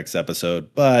show up in the next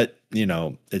episode. But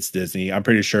it's Disney. I'm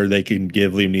pretty sure they can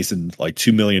give Liam Neeson like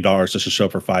 $2 million just to show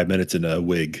up for 5 minutes in a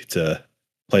wig to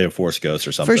play a Force Ghost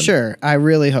or something. For sure. I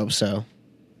really hope so.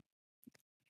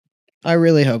 I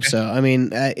really hope so. I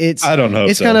mean, I don't know.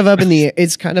 It's kind of up in the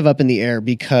it's kind of up in the air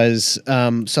because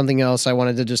something else I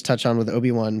wanted to just touch on with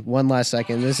Obi-Wan. One last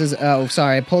second. This is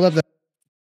sorry, I pulled up the.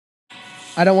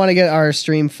 I don't want to get our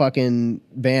stream fucking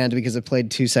banned because it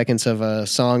played 2 seconds of a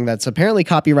song that's apparently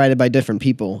copyrighted by different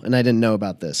people, and I didn't know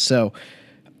about this. So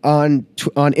on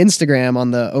Instagram, on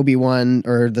the Obi-Wan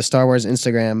or the Star Wars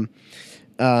Instagram,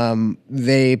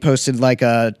 they posted like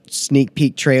a sneak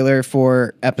peek trailer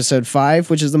for episode 5,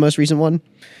 which is the most recent one.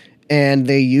 And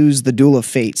they used the Duel of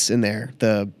Fates in there,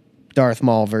 the Darth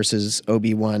Maul versus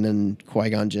Obi-Wan and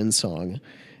Qui-Gon Jinn song.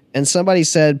 And somebody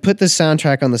said, put the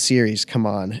soundtrack on the series, come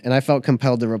on. And I felt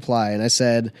compelled to reply. And I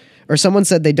said, or someone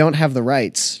said they don't have the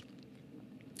rights.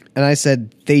 And I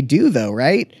said, they do though,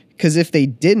 right? Because if they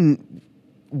didn't,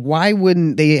 why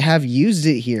wouldn't they have used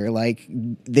it here? Like,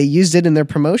 they used it in their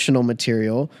promotional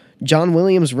material. John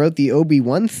Williams wrote the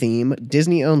Obi-Wan theme.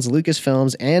 Disney owns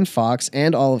Lucasfilms and Fox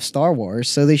and all of Star Wars,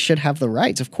 so they should have the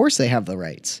rights. Of course they have the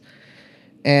rights.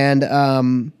 And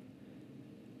I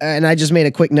just made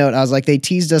a quick note. I was like, they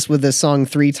teased us with this song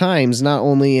 3 times, not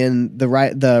only in the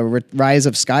Rise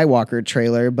of Skywalker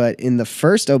trailer, but in the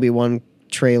first Obi-Wan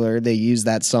trailer, they used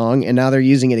that song, and now they're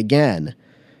using it again.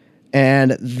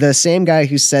 And the same guy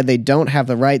who said they don't have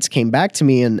the rights came back to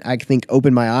me and I think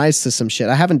opened my eyes to some shit.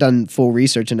 I haven't done full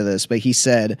research into this, but he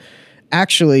said,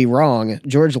 actually wrong.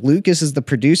 George Lucas is the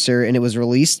producer and it was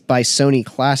released by Sony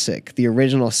Classic, the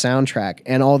original soundtrack,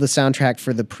 and all the soundtrack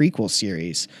for the prequel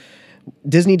series.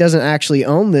 Disney doesn't actually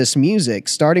own this music.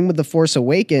 Starting with The Force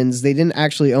Awakens, they didn't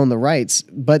actually own the rights,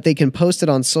 but they can post it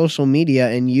on social media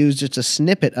and use just a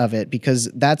snippet of it because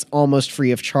that's almost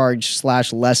free of charge /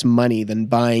 less money than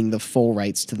buying the full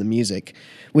rights to the music,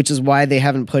 which is why they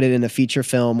haven't put it in a feature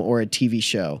film or a TV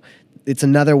show. It's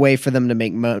another way for them to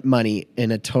make money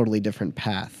in a totally different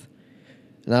path.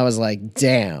 And I was like,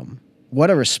 damn,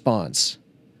 what a response.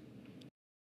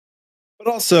 But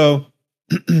also,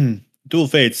 Duel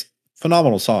Fates,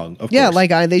 phenomenal song, of course. Like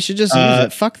they should just use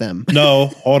it. Fuck them. No,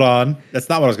 hold on. That's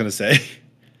not what I was going to say.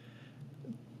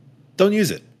 Don't use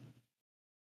it.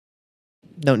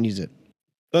 Don't use it.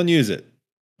 Don't use it.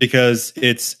 Because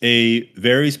it's a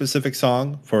very specific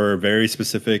song for a very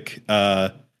specific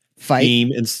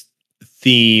theme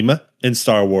in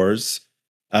Star Wars,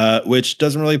 which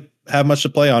doesn't really have much to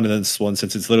play on in this one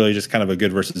since it's literally just kind of a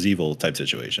good versus evil type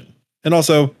situation. And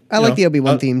also, I like the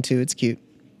Obi-Wan theme too. It's cute.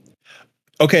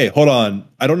 Okay, hold on.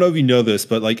 I don't know if you know this,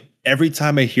 but like every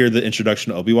time I hear the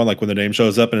introduction to Obi-Wan, like when the name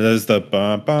shows up and it is the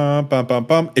bum bum bum bum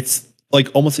bum, it's like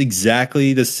almost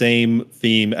exactly the same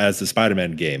theme as the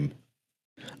Spider-Man game.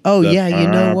 Oh yeah, you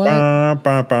know what?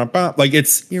 Like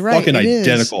it's fucking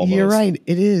identical. Almost. You're right.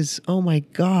 It is. Oh my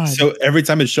god. So every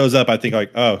time it shows up, I think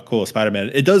like, oh, cool, Spider-Man.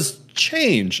 It does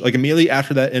change like immediately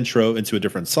after that intro into a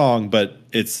different song, but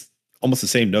it's almost the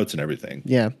same notes and everything.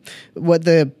 Yeah. What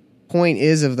the point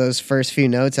is of those first few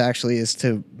notes actually is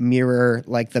to mirror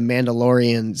like the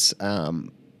Mandalorian's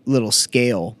little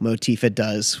scale motif it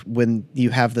does when you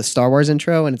have the Star Wars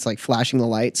intro and it's like flashing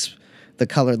the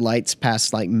colored lights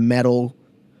past like metal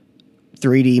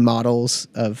 3D models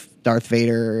of Darth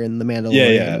Vader and the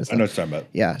Mandalorian. Yeah, I know what you're talking about.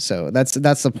 Yeah, so that's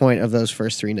the point of those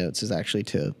first 3 notes is actually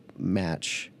to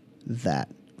match that,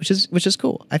 which is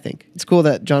cool. I think it's cool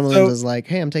that John Williams is like,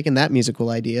 hey, I'm taking that musical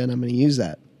idea and I'm going to use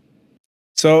that.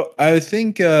 So I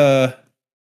think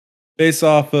based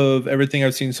off of everything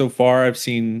I've seen so far, I've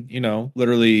seen,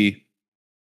 literally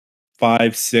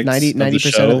 5, 6 90 of the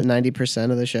 90% show. of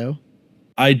 90% of the show.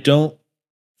 I don't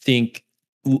think,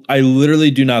 I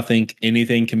literally do not think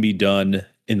anything can be done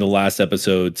in the last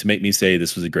episode to make me say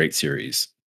this was a great series.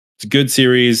 It's a good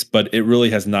series, but it really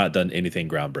has not done anything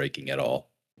groundbreaking at all.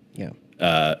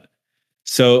 Yeah.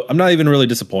 So I'm not even really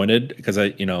disappointed because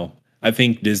I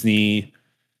think Disney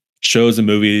shows and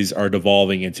movies are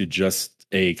devolving into just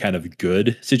a kind of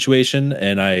good situation.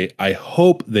 And I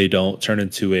hope they don't turn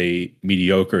into a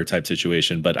mediocre type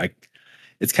situation, but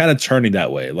it's kind of turning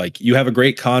that way. Like, you have a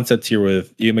great concept here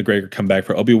with Ewan McGregor come back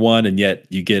for Obi-Wan, and yet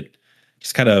you get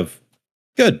just kind of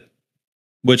good,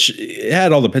 which it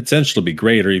had all the potential to be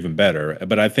great or even better.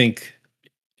 But I think,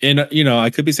 I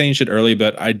could be saying shit early,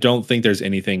 but I don't think there's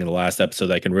anything in the last episode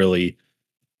that can really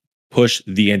push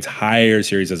the entire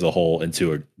series as a whole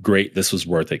into a great, this was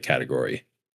worth it category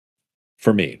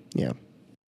for me. Yeah.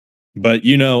 But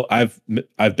I've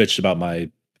bitched about my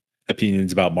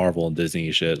opinions about Marvel and Disney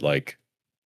shit like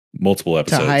multiple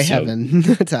episodes. To high heaven.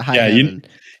 To high heaven.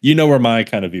 You know where my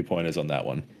kind of viewpoint is on that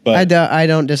one. But I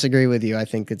don't disagree with you. I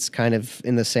think it's kind of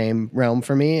in the same realm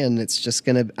for me, and it's just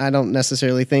I don't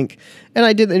necessarily think, and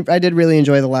I did really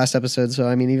enjoy the last episode. So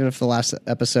I mean, even if the last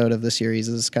episode of the series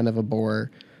is kind of a bore,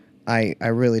 I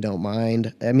really don't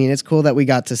mind. I mean, it's cool that we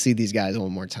got to see these guys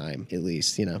one more time, at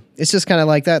least. It's just kind of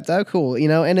like that cool,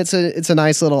 and it's a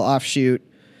nice little offshoot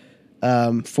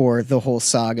for the whole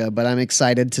saga. But I'm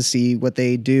excited to see what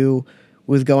they do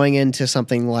with going into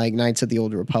something like Knights of the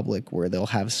Old Republic, where they'll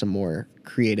have some more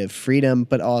creative freedom,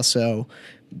 but also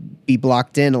be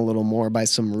blocked in a little more by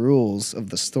some rules of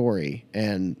the story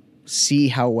and see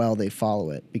how well they follow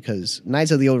it. Because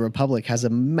Knights of the Old Republic has a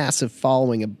massive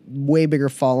following, a way bigger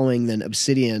following than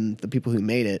Obsidian, the people who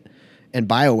made it, and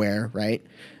BioWare, right?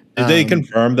 Did they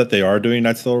confirm that they are doing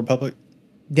Knights of the Old Republic?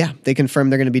 Yeah, they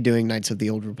confirmed they're going to be doing Knights of the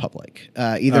Old Republic,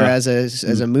 either as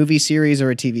a movie series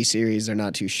or a TV series. They're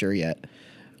not too sure yet.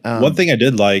 One thing I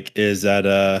did like is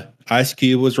that Ice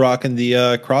Cube was rocking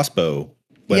the crossbow.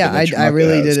 Yeah, I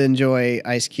really did enjoy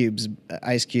Ice Cube's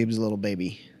little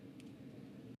baby.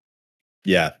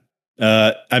 Yeah,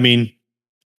 I mean,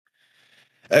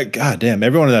 God damn,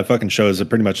 everyone in that fucking show is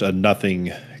pretty much a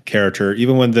nothing character.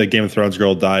 Even when the Game of Thrones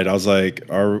girl died, I was like,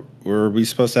 were we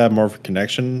supposed to have more of a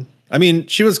connection? I mean,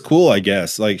 she was cool, I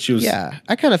guess. Like, she was. Yeah,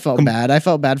 I kind of felt bad. I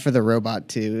felt bad for the robot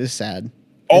too. It was sad.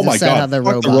 Oh my god, the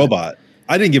robot.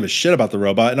 I didn't give a shit about the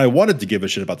robot, and I wanted to give a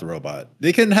shit about the robot.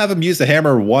 They couldn't have him use the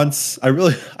hammer once. I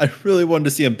really wanted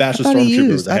to see him bash a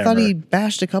stormtrooper with a hammer. I thought he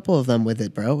bashed a couple of them with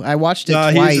it, bro. I watched it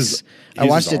twice. I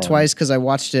watched it twice because I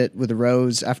watched it with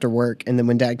Rose after work, and then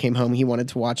when Dad came home, he wanted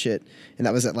to watch it, and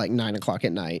that was at like 9:00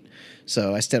 at night.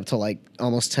 So I stayed up till like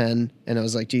almost 10, and I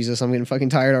was like, Jesus, I'm getting fucking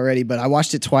tired already. But I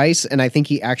watched it twice, and I think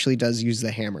he actually does use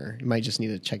the hammer. You might just need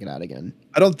to check it out again.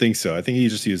 I don't think so. I think he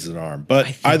just uses an arm.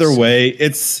 But either way,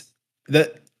 it's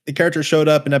that the character showed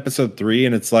up in episode 3,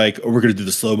 and it's like, oh, we're going to do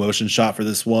the slow motion shot for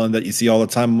this one that you see all the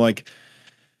time. I'm like,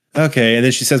 okay. And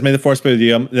then she says, may the force be with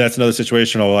you. That's another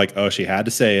situation. I'm like, oh, she had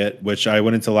to say it, which I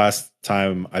went into last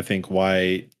time. I think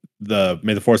why the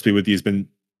may the force be with you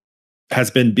has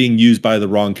been being used by the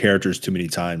wrong characters too many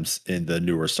times in the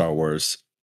newer Star Wars.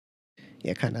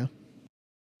 Yeah, kind of.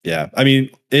 Yeah. I mean,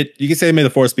 you can say may the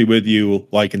force be with you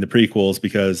like in the prequels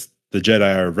because the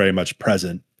Jedi are very much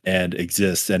present and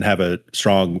exist and have a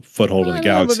strong foothold in the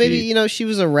galaxy. But maybe, she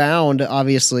was around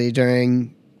obviously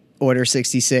during Order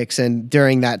 66 and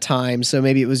during that time. So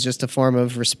maybe it was just a form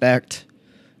of respect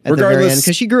at the very end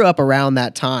because she grew up around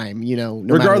that time, no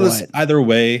regardless, matter what. Either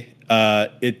way,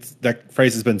 that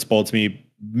phrase has been spoiled to me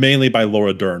mainly by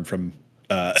Laura Dern from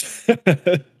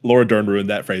Laura Dern ruined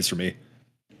that phrase for me.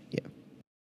 Yeah.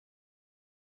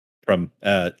 From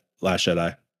Last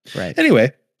Jedi. Right.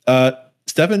 Anyway,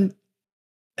 Stefan,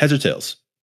 heads or tails?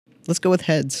 Let's go with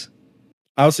heads.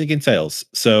 I was thinking tails,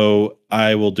 so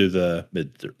I will do the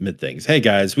mid things. Hey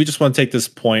guys, we just want to take this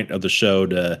point of the show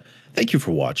to thank you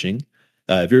for watching.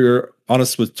 If you're on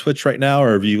us with Twitch right now,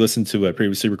 or if you listen to a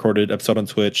previously recorded episode on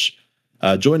Twitch,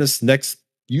 join us next,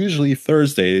 usually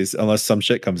Thursdays, unless some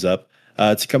shit comes up,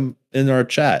 to come in our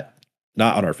chat,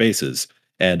 not on our faces,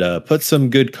 and put some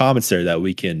good comments there that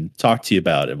we can talk to you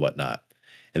about and whatnot.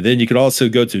 And then you can also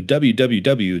go to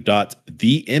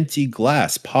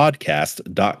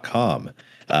www.theemptyglasspodcast.com.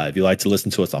 If you like to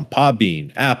listen to us on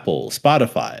Podbean, Apple,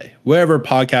 Spotify, wherever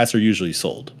podcasts are usually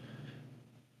sold,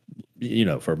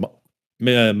 for a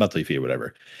monthly fee or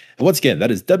whatever. And once again,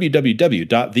 that is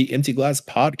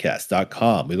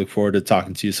www.theemptyglasspodcast.com. We look forward to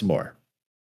talking to you some more.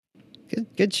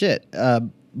 Good shit.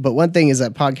 But one thing is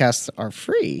that podcasts are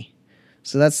free.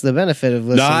 So that's the benefit of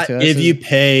listening Not to us. if you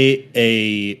pay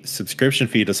a subscription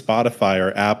fee to Spotify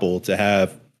or Apple to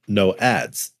have no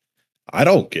ads. I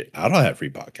don't have free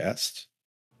podcasts.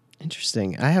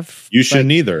 Interesting. I have. You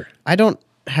shouldn't either. I don't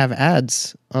have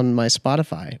ads on my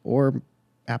Spotify or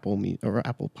Apple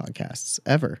Podcasts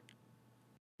ever.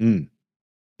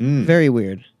 Very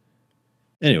weird.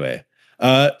 Anyway,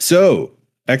 so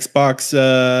Xbox.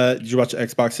 Did you watch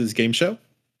Xbox's game show?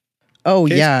 Oh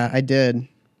yeah, I did.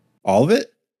 All of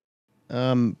it?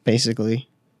 Basically.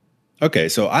 Okay,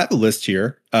 so I have a list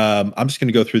here. I'm just going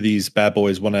to go through these bad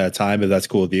boys one at a time, if that's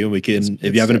cool with you. And we can,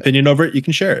 if you have an opinion over it, you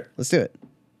can share it. Let's do it.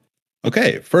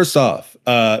 Okay, first off,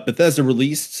 Bethesda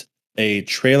released a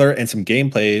trailer and some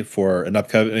gameplay for an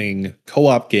upcoming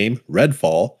co-op game,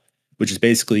 Redfall, which is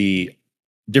basically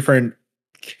different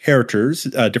characters,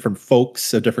 different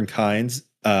folks of different kinds,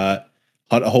 hunt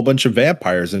a whole bunch of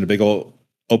vampires in a big old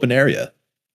open area.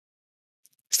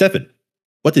 Stefan,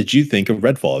 what did you think of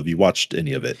Redfall? Have you watched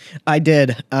any of it? I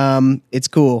did. It's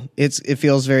cool. It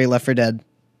feels very Left 4 Dead.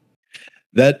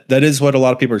 That is what a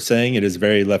lot of people are saying. It is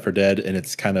very Left 4 Dead and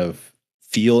its kind of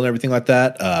feel and everything like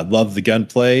that. Love the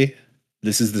gunplay.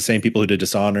 This is the same people who did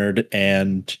Dishonored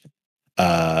and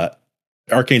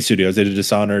Arcane Studios. They did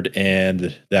Dishonored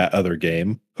and that other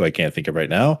game, who I can't think of right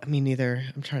now. I mean, neither.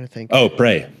 I'm trying to think. Oh,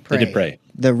 Prey. They did Prey.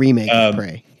 The remake of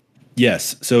Prey.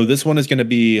 Yes. So this one is going to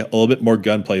be a little bit more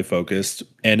gunplay focused,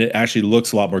 and it actually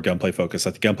looks a lot more gunplay focused.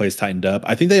 Like the gunplay is tightened up.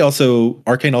 I think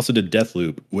Arcane also did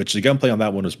Deathloop, which the gunplay on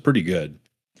that one was pretty good.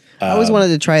 I always wanted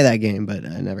to try that game, but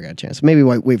I never got a chance. Maybe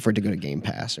wait for it to go to Game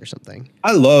Pass or something.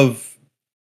 I love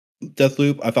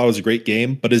Deathloop. I thought it was a great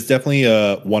game, but it's definitely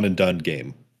a one and done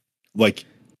game. Like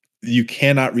you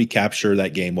cannot recapture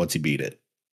that game once you beat it.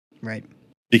 Right.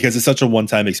 Because it's such a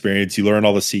one-time experience. You learn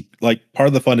all the part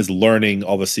of the fun is learning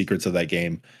all the secrets of that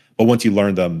game. But once you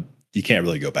learn them, you can't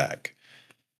really go back.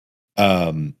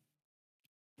 But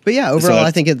yeah, overall,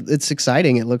 I think it's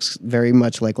exciting. It looks very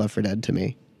much like Left 4 Dead to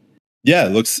me. Yeah,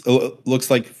 it looks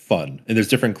like fun. And there's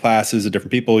different classes of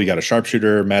different people. You got a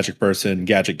sharpshooter, magic person,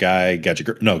 gadget guy,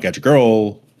 gadget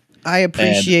girl. I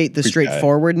appreciate the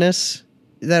straightforwardness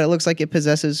that it looks like it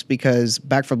possesses, because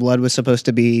Back 4 Blood was supposed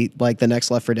to be like the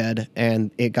next Left 4 Dead, and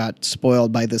it got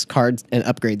spoiled by this card and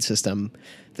upgrade system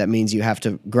that means you have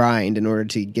to grind in order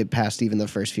to get past even the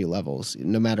first few levels,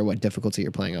 no matter what difficulty you're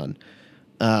playing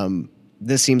on.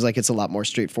 This seems like it's a lot more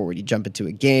straightforward. You jump into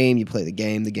a game, you play the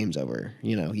game's over.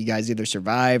 You know, you guys either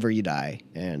survive or you die,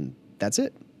 and that's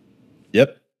it.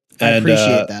 Yep. I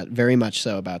appreciate that very much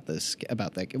so about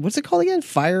that. What's it called again?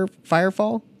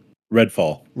 Firefall?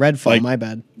 Redfall. Redfall, like, my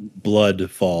bad.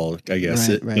 Bloodfall, I guess.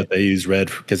 Right. But they use red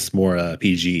because it's more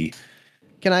PG.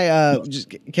 Can I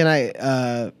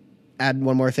add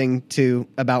one more thing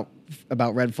about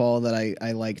Redfall that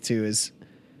I like too is,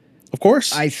 of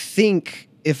course, I think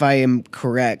if I am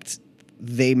correct,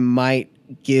 they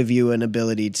might give you an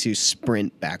ability to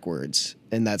sprint backwards,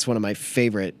 and that's one of my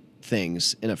favorite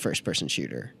things in a first-person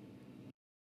shooter.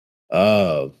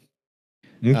 Oh.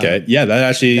 Okay. Yeah,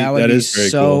 that is very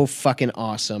so cool. Fucking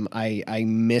awesome. I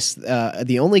miss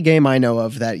the only game I know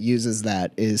of that uses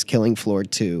that is Killing Floor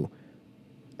 2.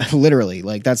 Literally,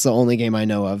 like that's the only game I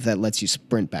know of that lets you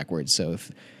sprint backwards. So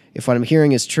if what I'm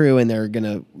hearing is true and they're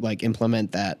gonna like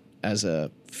implement that as a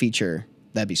feature,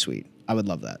 that'd be sweet. I would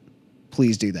love that.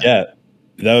 Please do that. Yeah,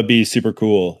 that would be super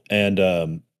cool. And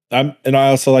I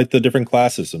also like the different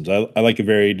class systems. I like a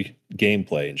varied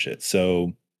gameplay and shit.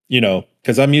 So, you know,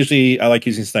 because I like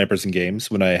using snipers in games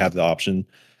when I have the option,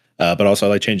 but also I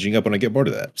like changing up when I get bored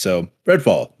of that. So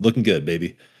Redfall, looking good,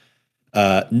 baby.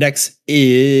 Next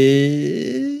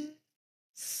is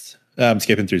I'm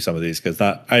skipping through some of these because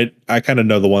I kind of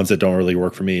know the ones that don't really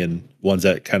work for me and ones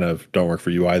that kind of don't work for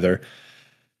you either.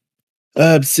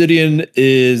 Obsidian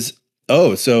is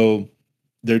so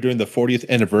they're doing the 40th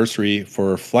anniversary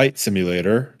for Flight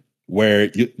Simulator. Where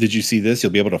did you see this?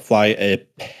 You'll be able to fly a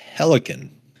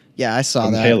Pelican. Yeah, I saw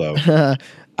that. Halo.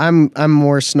 I'm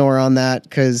more snore on that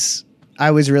because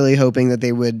I was really hoping that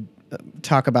they would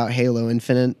talk about Halo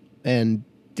Infinite and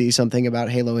do something about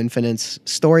Halo Infinite's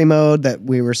story mode that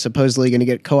we were supposedly going to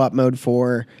get co-op mode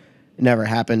for. It never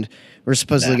happened. We're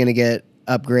supposedly going to get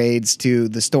upgrades to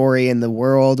the story and the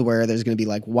world where there's going to be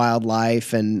like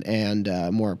wildlife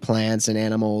and more plants and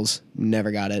animals.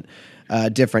 Never got it.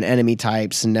 Different enemy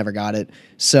types and never got it.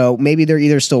 So maybe they're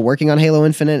either still working on Halo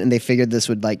Infinite and they figured this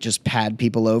would like just pad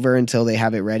people over until they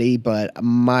have it ready. But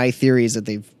my theory is that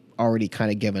they've already kind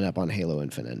of given up on Halo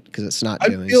Infinite because it's not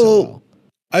doing so well.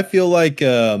 I feel like,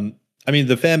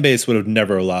 the fan base would have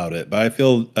never allowed it, but I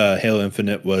feel Halo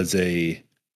Infinite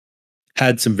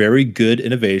had some very good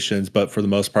innovations, but for the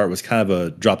most part was kind of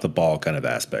a drop the ball kind of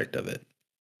aspect of it.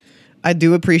 I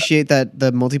do appreciate that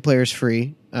the multiplayer is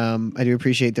free. I do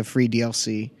appreciate the free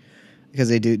DLC. because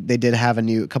they did have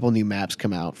a couple new maps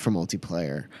come out for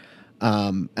multiplayer.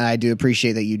 And I do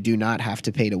appreciate that you do not have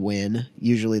to pay to win.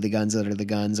 Usually the guns that are the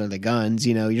guns are the guns.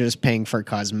 You know, you're just paying for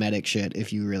cosmetic shit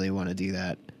if you really want to do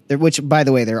that. Which, by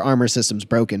the way, their armor system's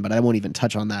broken, but I won't even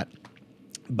touch on that.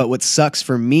 But what sucks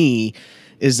for me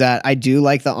is that I do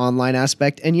like the online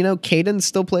aspect. And, you know, Caden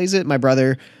still plays it. My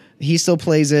brother, he still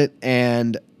plays it,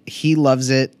 and he loves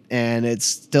it. And it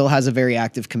still has a very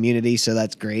active community, so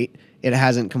that's great. It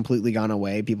hasn't completely gone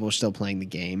away. People are still playing the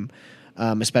game.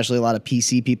 Especially a lot of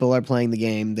PC people are playing the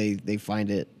game. They find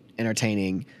it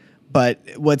entertaining. But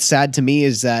what's sad to me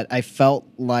is that I felt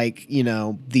like, you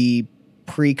know, the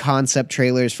pre-concept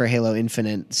trailers for Halo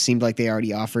Infinite seemed like they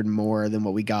already offered more than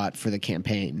what we got for the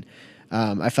campaign.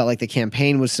 I felt like the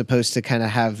campaign was supposed to kind of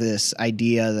have this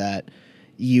idea that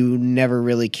you never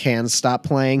really can stop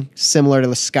playing, similar to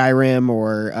the Skyrim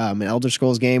or an Elder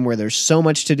Scrolls game where there's so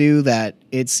much to do that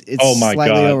it's oh my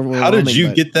slightly god! overwhelming. How did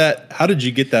you get that? How did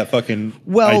you get that fucking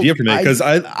idea from it? Because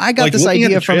I got like, this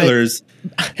idea from trailers,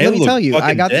 it. Let me tell you,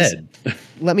 I got dead.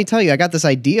 Let me tell you, I got this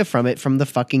idea from the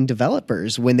fucking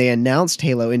developers when they announced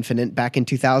Halo Infinite back in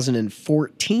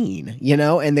 2014, you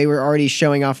know, and they were already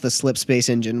showing off the Slip Space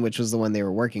engine, which was the one they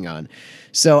were working on.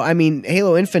 So, I mean,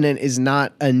 Halo Infinite is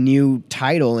not a new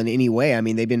title in any way. I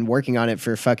mean, they've been working on it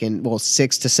for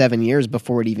 6 to 7 years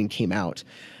before it even came out.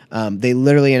 They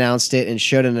literally announced it and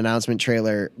showed an announcement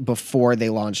trailer before they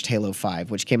launched Halo 5,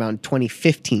 which came out in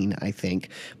 2015, I think.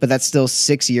 But that's still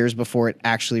 6 years before it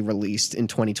actually released in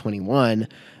 2021.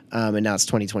 And now it's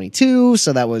 2022.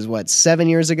 So that was, 7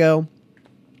 years ago?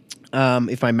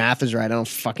 If my math is right, I don't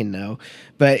fucking know.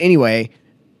 But anyway,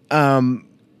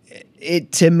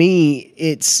 to me,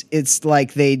 it's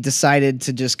like they decided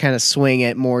to just kind of swing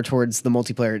it more towards the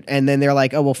multiplayer. And then they're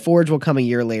like, oh, well, Forge will come a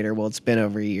year later. Well, it's been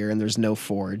over a year and there's no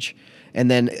Forge.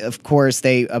 And then, of course,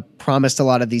 they promised a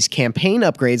lot of these campaign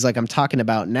upgrades like I'm talking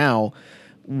about now,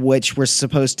 which were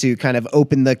supposed to kind of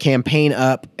open the campaign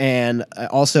up and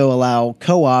also allow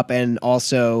co-op and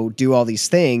also do all these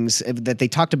things that they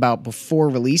talked about before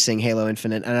releasing Halo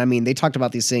Infinite. And I mean, they talked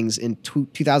about these things in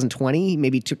 2020,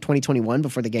 maybe 2021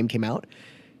 before the game came out.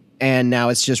 And now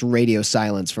it's just radio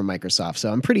silence from Microsoft.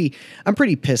 So I'm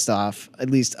pretty pissed off,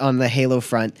 at least on the Halo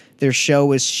front. Their show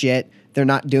was shit. They're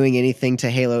not doing anything to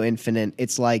Halo Infinite.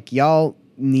 It's like, y'all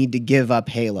need to give up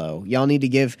Halo. Y'all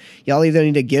either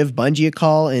need to give Bungie a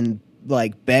call and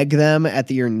like beg them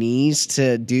at your knees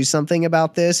to do something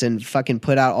about this and fucking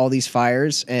put out all these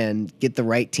fires and get the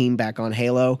right team back on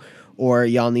Halo, or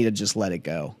y'all need to just let it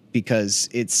go, because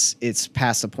it's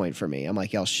past the point for me. I'm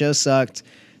like, y'all show sucked.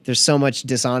 There's so much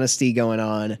dishonesty going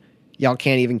on. Y'all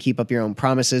can't even keep up your own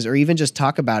promises or even just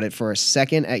talk about it for a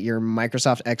second at your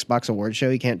Microsoft Xbox Awards show.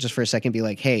 You can't just for a second be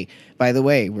like, hey, by the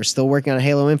way, we're still working on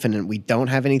Halo Infinite. We don't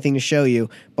have anything to show you,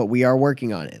 but we are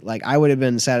working on it. Like, I would have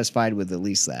been satisfied with at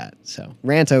least that. So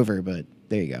rant over, but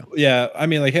there you go. Yeah, I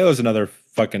mean, like, Halo's another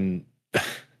fucking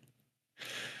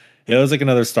Halo's like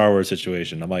another Star Wars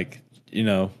situation. I'm like, you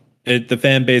know, the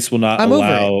fan base will not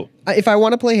allow. If I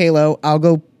want to play Halo, I'll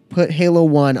go put Halo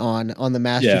 1 on the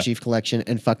Master Chief Collection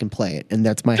and fucking play it. And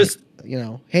that's my,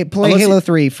 hey, play Halo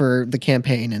 3 for the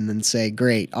campaign and then say,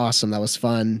 great, awesome, that was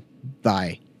fun,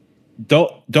 bye.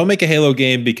 Don't make a Halo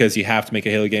game because you have to make a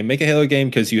Halo game. Make a Halo game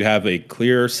because you have a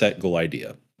clear set goal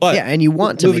idea. But yeah, and you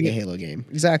want to make a Halo game.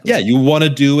 Exactly. Yeah, you want to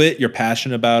do it. You're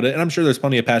passionate about it. And I'm sure there's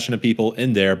plenty of passionate people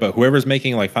in there, but whoever's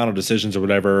making like final decisions or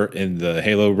whatever in the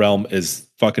Halo realm is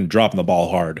fucking dropping the ball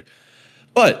hard.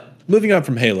 But moving on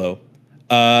from Halo,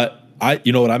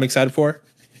 you know what I'm excited for?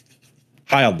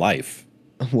 High on Life.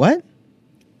 What?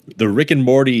 The Rick and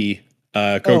Morty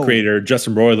co-creator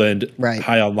Justin Roiland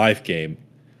High on Life game,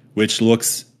 which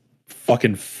looks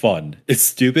fucking fun. It's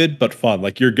stupid but fun.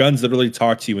 Like, your guns literally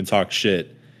talk to you and talk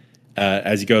shit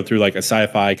as you go through like a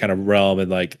sci-fi kind of realm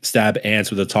and like stab ants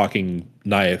with a talking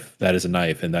knife that is a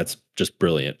knife, and that's just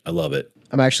brilliant. I love it.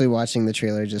 I'm actually watching the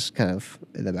trailer just kind of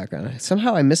in the background.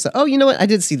 Somehow I missed that. Oh, you know what? I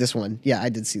did see this one. Yeah, I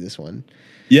did see this one.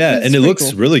 Yeah, and it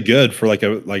looks really good for like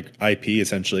a IP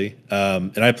essentially.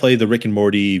 And I played the Rick and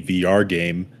Morty VR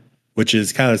game, which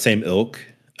is kind of the same ilk.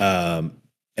 And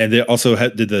they also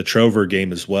did the Trover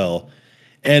game as well.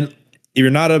 And if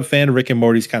you're not a fan of Rick and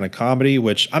Morty's kind of comedy,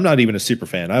 which I'm not even a super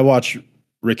fan, I watch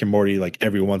Rick and Morty like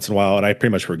every once in a while, and I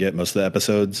pretty much forget most of the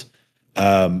episodes.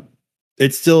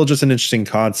 It's still just an interesting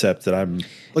concept that I'm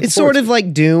looking It's sort of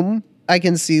like Doom. I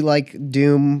can see like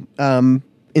Doom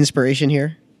inspiration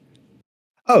here.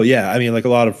 Oh yeah, I mean, like a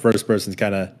lot of first persons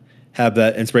kind of have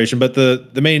that inspiration, but the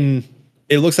main,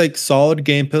 it looks like solid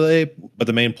gameplay, but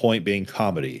the main point being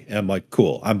comedy. And I'm like,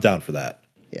 cool, I'm down for that.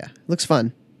 Yeah, looks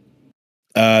fun.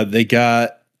 They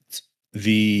got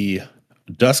the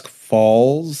Dusk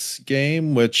Falls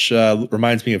game, which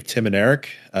reminds me of Tim and Eric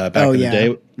back Oh in the yeah.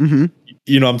 day. Mm-hmm.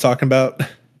 You know what I'm talking about?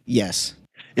 Yes.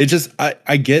 It just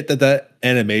I get that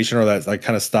animation or that like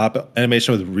kind of stop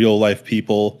animation with real life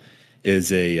people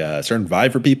is a certain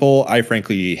vibe for people. I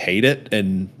frankly hate it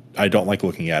and I don't like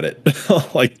looking at it.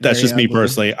 Like that's Very just me ugly.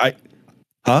 personally.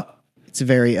 Huh? It's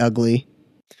very ugly.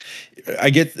 I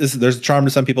get this. There's a charm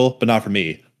to some people, but not for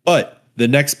me. But the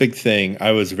next big thing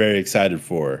I was very excited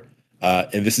for,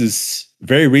 and this is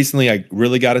very recently, I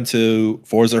really got into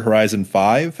Forza Horizon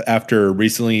 5 after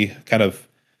recently kind of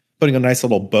putting a nice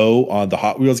little bow on the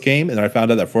Hot Wheels game. And then I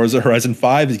found out that Forza Horizon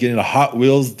 5 is getting a Hot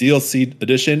Wheels DLC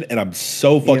edition. And I'm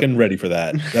so fucking ready for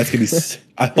that. That's going to be,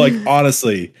 I like,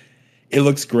 honestly, it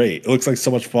looks great. It looks like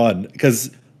so much fun because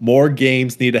more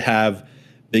games need to have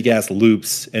big ass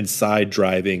loops and side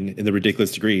driving in the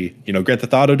ridiculous degree. You know, Grand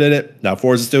Theft Auto did it. Now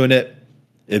Forza's doing it.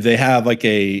 If they have like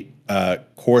a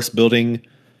course building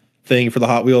thing for the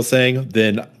Hot Wheels thing,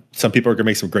 then some people are gonna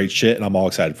make some great shit, and I'm all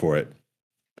excited for it.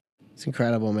 It's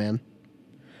incredible, man.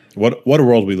 What a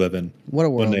world we live in. What a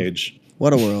world. What an age.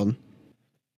 What a world.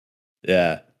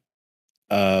 Yeah.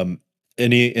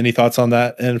 Any thoughts on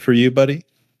that? And for you, buddy?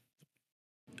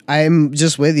 I'm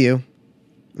just with you.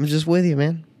 I'm just with you,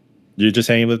 man. You're just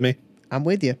hanging with me? I'm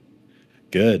with you.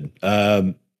 Good.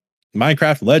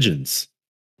 Minecraft Legends.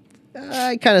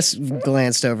 I kind of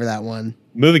glanced over that one.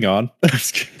 Moving on.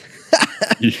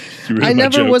 You ruined I my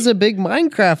never joke. was a big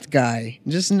Minecraft guy.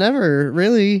 Just never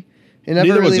really. It never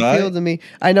Neither really was I. appealed to me.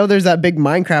 I know there's that big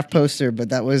Minecraft poster, but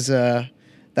that was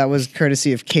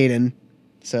courtesy of Caden.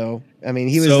 So I mean,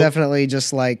 he was definitely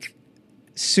just like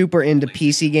super into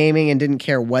PC gaming and didn't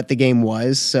care what the game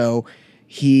was. So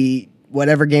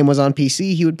whatever game was on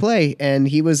PC, he would play, and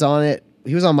he was on it.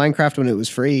 He was on Minecraft when it was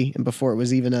free and before it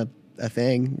was even a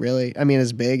thing. Really, I mean,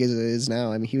 as big as it is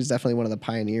now. I mean, he was definitely one of the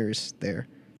pioneers there.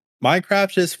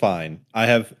 Minecraft is fine.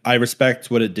 I respect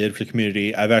what it did for the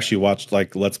community. I've actually watched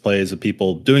like Let's Plays of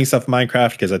people doing stuff in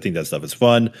Minecraft because I think that stuff is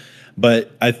fun.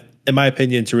 But in my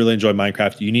opinion, to really enjoy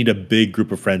Minecraft, you need a big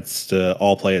group of friends to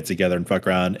all play it together and fuck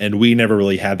around. And we never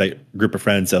really had that group of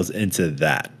friends that was into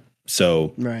that.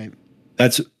 So Right.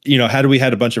 that's, had we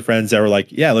had a bunch of friends that were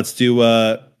like, yeah, let's do,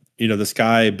 the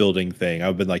sky building thing.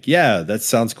 I've been like, yeah, that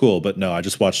sounds cool. But no, I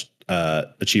just watched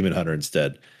Achievement Hunter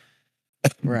instead.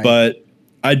 Right. But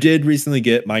I did recently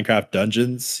get Minecraft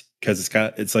Dungeons because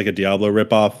it's like a Diablo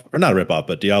ripoff, or not a ripoff,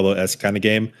 but Diablo-esque kind of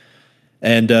game.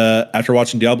 And after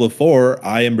watching Diablo 4,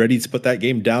 I am ready to put that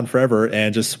game down forever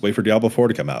and just wait for Diablo 4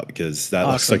 to come out because that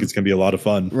looks like it's going to be a lot of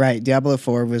fun. Right. Diablo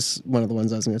 4 was one of the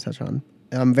ones I was going to touch on.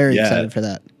 I'm very excited for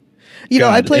that.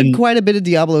 I played quite a bit of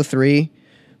Diablo 3,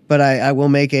 but I'll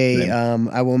make a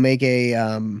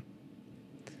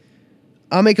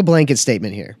blanket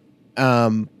statement here.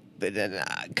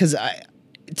 Because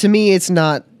to me, it's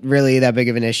not really that big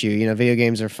of an issue. Video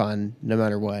games are fun no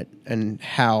matter what and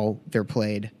how they're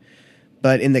played.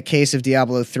 But in the case of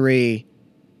Diablo 3,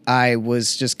 I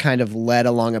was just kind of led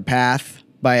along a path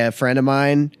by a friend of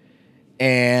mine.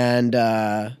 And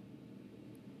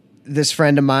this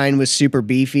friend of mine was super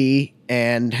beefy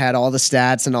and had all the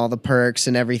stats and all the perks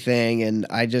and everything. And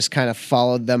I just kind of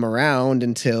followed them around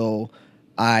until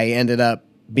I ended up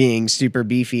being super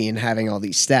beefy and having all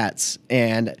these stats.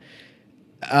 And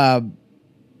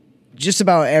just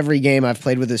about every game I've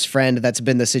played with this friend, that's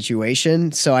been the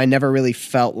situation. So I never really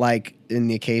felt like, in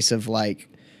the case of like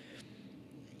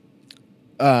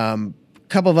a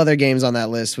couple of other games on that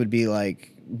list would be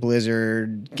like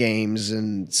Blizzard games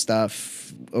and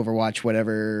stuff, Overwatch,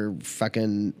 whatever,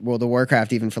 fucking World of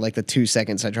Warcraft, even for like the 2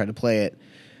 seconds I tried to play it.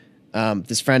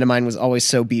 This friend of mine was always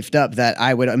so beefed up that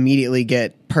I would immediately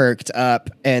get perked up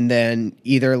and then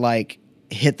either like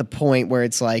hit the point where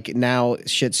it's like now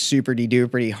shit's super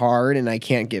de-duper hard and I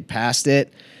can't get past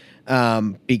it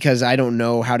because I don't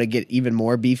know how to get even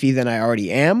more beefy than I already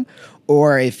am,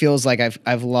 or it feels like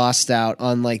I've lost out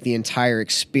on like the entire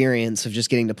experience of just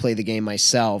getting to play the game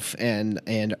myself and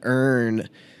earn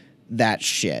that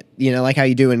shit. Like how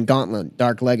you do in Gauntlet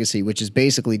Dark Legacy, which is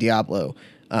basically Diablo,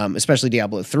 especially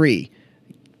Diablo 3.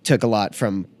 Took a lot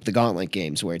from the Gauntlet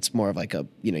games where it's more of like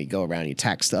you go around, you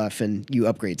attack stuff and you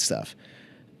upgrade stuff.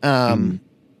 And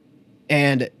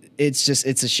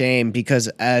it's a shame because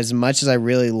as much as I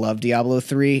really love Diablo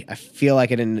 3, I feel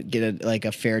like I didn't get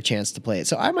a fair chance to play it.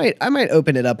 So I might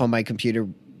open it up on my computer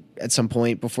at some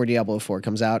point before Diablo 4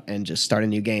 comes out and just start a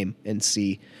new game and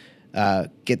see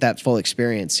get that full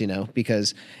experience,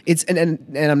 because it's and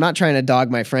I'm not trying to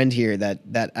dog my friend here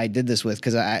that I did this with,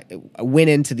 because I went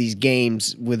into these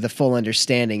games with the full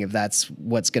understanding of that's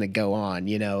what's going to go on,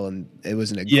 and it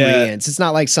was an agreement. It's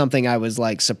not like something I was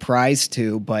like surprised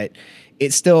to, but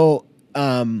it's still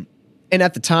and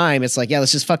at the time it's like, yeah,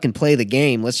 let's just fucking play the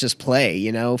game. Let's just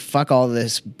play, fuck all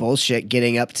this bullshit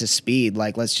getting up to speed.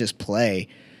 Like, let's just play.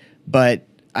 But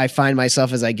I find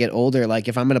myself as I get older, like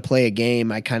if I'm going to play a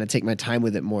game, I kind of take my time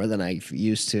with it more than I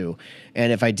used to.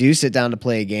 And if I do sit down to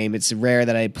play a game, it's rare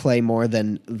that I play more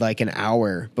than like an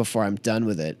hour before I'm done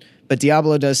with it. But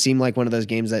Diablo does seem like one of those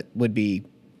games that would be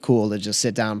cool to just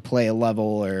sit down, play a level,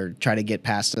 or try to get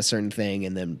past a certain thing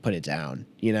and then put it down,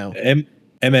 And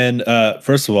man,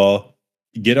 first of all,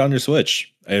 get on your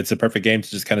Switch. It's a perfect game to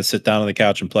just kind of sit down on the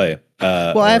couch and play.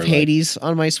 Well, I have Hades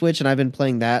on my Switch, and I've been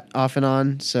playing that off and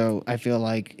on. So I feel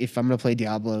like if I'm going to play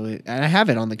Diablo, and I have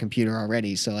it on the computer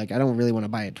already, so like I don't really want to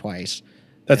buy it twice.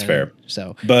 That's fair.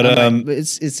 So, but it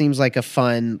seems like a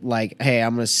fun, like, hey,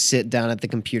 I'm going to sit down at the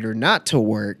computer, not to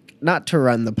work, not to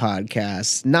run the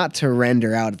podcast, not to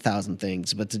render out 1,000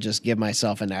 things, but to just give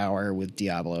myself an hour with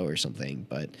Diablo or something.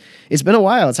 But it's been a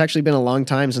while. It's actually been a long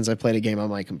time since I played a game on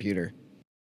my computer.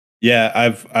 Yeah,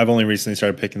 I've only recently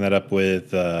started picking that up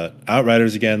with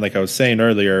Outriders again, like I was saying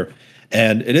earlier,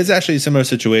 and it is actually a similar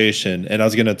situation. And I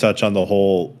was going to touch on the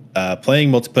whole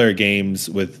playing multiplayer games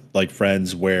with like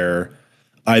friends, where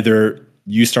either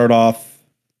you start off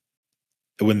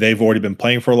when they've already been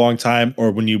playing for a long time,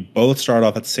 or when you both start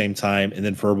off at the same time, and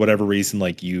then for whatever reason,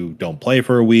 like you don't play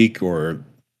for a week, or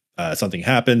something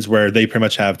happens where they pretty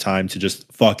much have time to just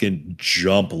fucking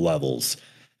jump levels.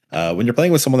 When you're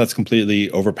playing with someone that's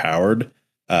completely overpowered,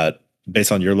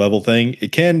 based on your level thing,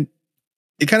 it kind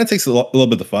of takes a little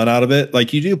bit of the fun out of it.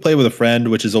 Like, you do play with a friend,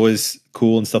 which is always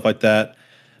cool and stuff like that.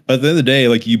 But at the end of the day,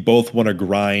 like, you both want to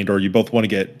grind, or you both want to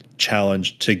get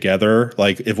challenged together.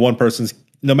 Like, if one person's,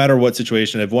 no matter what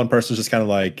situation, if one person's just kind of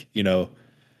like,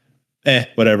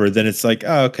 whatever, then it's like,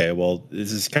 oh, okay, well,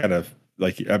 this is kind of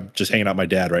like, I'm just hanging out with my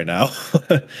dad right now.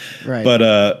 Right. But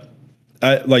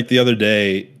I, like, the other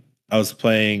day, I was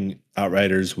playing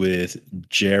Outriders with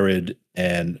Jared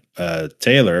and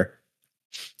Taylor,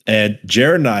 and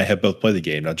Jared and I have both played the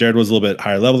game. Now, Jared was a little bit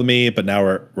higher level than me, but now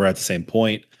we're at the same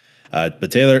point. But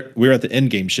Taylor, we were at the end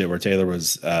game shit where Taylor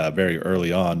was very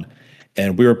early on,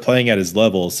 and we were playing at his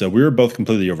level, so we were both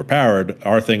completely overpowered.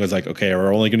 Our thing was like, okay,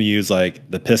 we're only going to use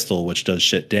like the pistol, which does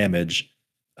shit damage,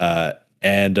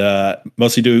 and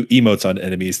mostly do emotes on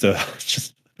enemies to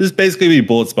just basically be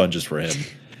bullet sponges for him.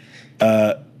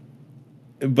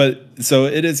 But so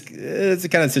it's a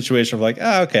kind of situation of like,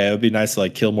 oh, okay, it would be nice to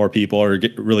like kill more people or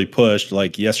get really pushed.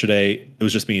 Like yesterday, it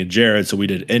was just me and Jared, so we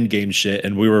did end game shit,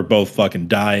 and we were both fucking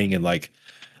dying and like,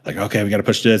 okay, we got to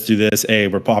push this, do this. Hey,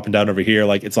 we're popping down over here.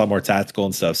 Like, it's a lot more tactical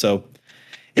and stuff. So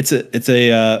it's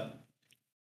a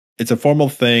formal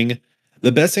thing.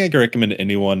 The best thing I can recommend to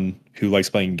anyone who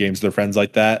likes playing games with their friends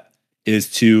like that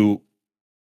is to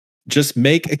just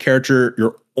make a character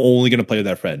you're only going to play with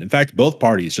that friend. In fact, both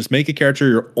parties, just make a character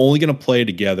you're only going to play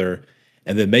together,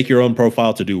 and then make your own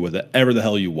profile to do whatever the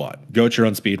hell you want. Go at your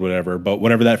own speed, whatever. But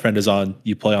whenever that friend is on,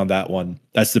 you play on that one.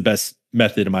 That's the best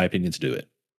method, in my opinion, to do it.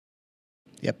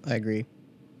 Yep, I agree.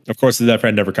 Of course, if that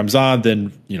friend never comes on,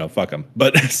 then, fuck them.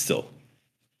 But still.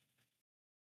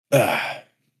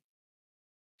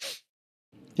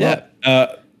 Yeah.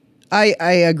 I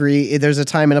agree. There's a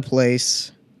time and a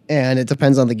place, and it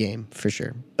depends on the game for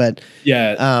sure. But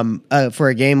yeah, for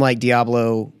a game like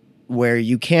Diablo, where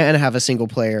you can have a single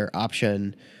player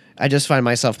option, I just find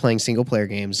myself playing single player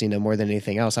games, more than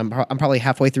anything else. I'm probably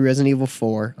halfway through Resident Evil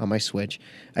 4 on my Switch.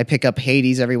 I pick up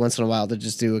Hades every once in a while to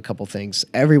just do a couple things.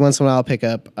 Every once in a while, I'll pick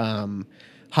up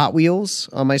Hot Wheels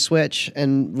on my Switch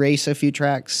and race a few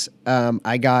tracks.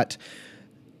 I got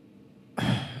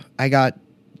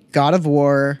God of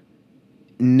War,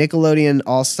 Nickelodeon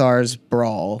All Stars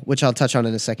Brawl, which I'll touch on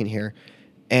in a second here,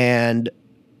 and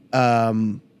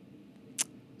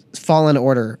Fallen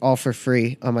Order, all for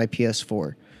free on my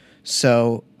PS4.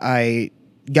 So I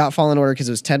got Fallen Order because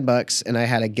it was $10, and I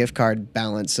had a gift card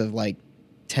balance of like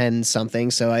 10 something.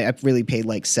 So I really paid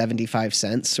like 75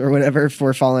 cents or whatever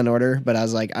for Fallen Order. But I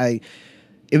was like,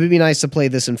 it would be nice to play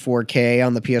this in 4K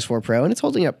on the PS4 Pro, and it's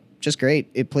holding up just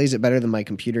great. It plays it better than my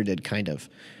computer did, kind of.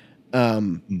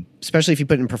 Especially if you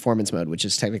put it in performance mode, which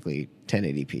is technically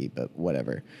 1080p, but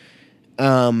whatever.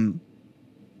 But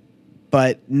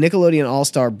Nickelodeon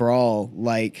All-Star Brawl,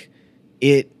 like,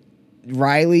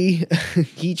 Riley,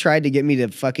 he tried to get me to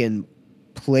fucking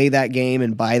play that game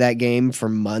and buy that game for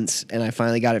months, and I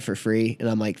finally got it for free, and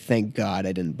I'm like, thank God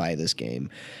I didn't buy this game.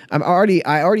 I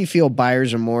already feel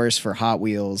buyer's remorse for Hot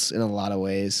Wheels in a lot of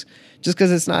ways, just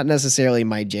because it's not necessarily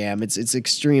my jam. It's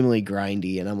extremely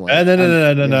grindy, and I'm like,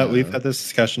 no. We've had this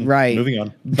discussion. Right. Moving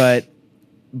on.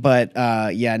 But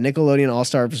yeah, Nickelodeon All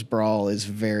Stars Brawl is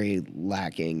very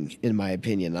lacking in my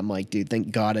opinion. I'm like, dude,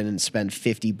 thank God I didn't spend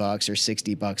 $50 or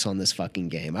 $60 on this fucking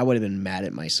game. I would have been mad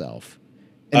at myself.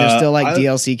 And there's still like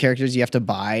DLC characters you have to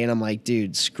buy, and I'm like,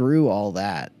 dude, screw all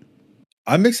that.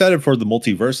 I'm excited for the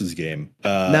Multiverses game.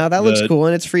 Now that looks cool,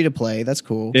 and it's free to play. That's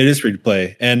cool. It is free to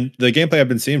play, and the gameplay I've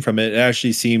been seeing from it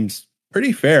actually seems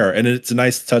pretty fair, and it's a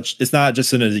nice touch. It's not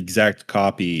just an exact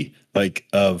copy like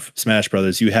of Smash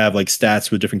Brothers. You have like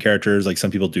stats with different characters. Like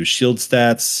some people do shield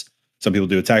stats, some people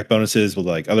do attack bonuses with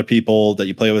like other people that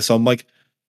you play with. So I'm like,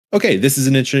 okay, this is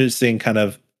an interesting kind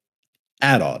of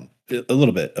add-on, a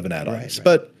little bit of an add-on. Right.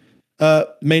 But I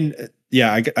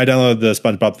downloaded the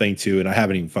SpongeBob thing too, and I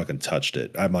haven't even fucking touched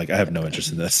it. I'm like, I have no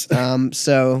interest in this.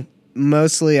 So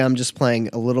mostly I'm just playing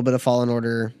a little bit of Fallen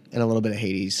Order and a little bit of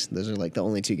Hades. Those are like the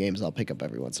only two games I'll pick up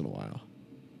every once in a while.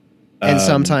 And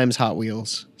sometimes Hot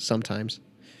Wheels. Sometimes.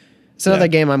 It's another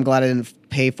game I'm glad I didn't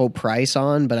pay full price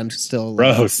on, but I'm still...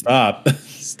 Bro, stop.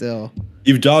 Still.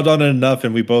 You've dogged on it enough,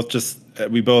 and we both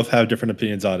have different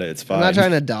opinions on it. It's fine. I'm not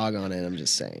trying to dog on it. I'm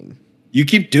just saying. You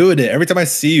keep doing it. Every time I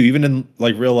see you, even in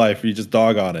like real life, you just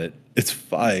dog on it. It's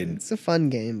fine. It's a fun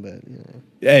game, but... You know.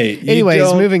 Hey,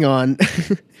 anyways, moving on.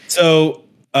 So,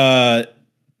 fucking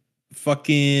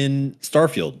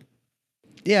Starfield.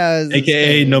 Yeah.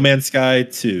 AKA No Man's Sky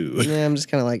 2. Yeah, I'm just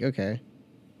kind of like, okay.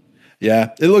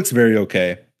 Yeah, it looks very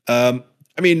okay. I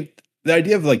mean, the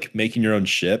idea of like making your own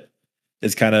ship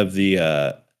is kind of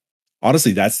the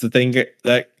honestly, that's the thing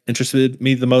that interested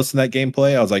me the most in that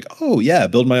gameplay. I was like, oh yeah,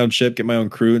 build my own ship, get my own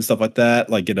crew and stuff like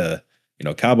that. Like get a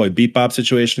cowboy bebop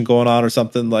situation going on or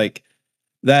something like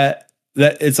that.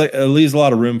 That it's like it leaves a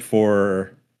lot of room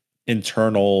for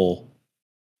internal.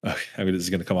 I mean, this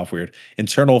is going to come off weird.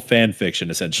 Internal fan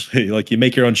fiction, essentially. Like you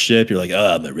make your own ship. You're like,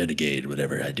 oh, I'm a renegade,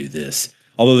 whatever. I do this.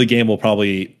 Although the game will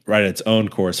probably write its own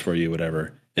course for you,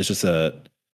 whatever. It's just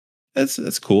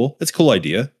it's cool. It's a cool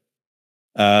idea.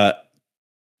 I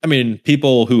mean,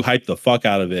 people who hype the fuck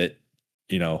out of it,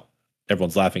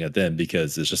 everyone's laughing at them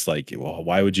because it's just like, well,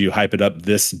 why would you hype it up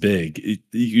this big?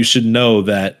 You should know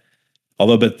that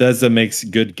although Bethesda makes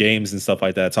good games and stuff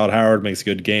like that, Todd Howard makes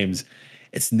good games.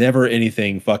 It's never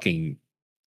anything fucking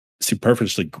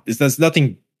superficially. There's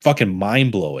nothing fucking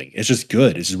mind blowing. It's just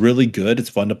good. It's really good. It's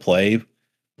fun to play.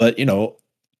 But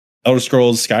Elder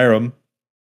Scrolls Skyrim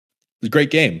is a great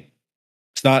game.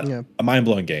 It's not a mind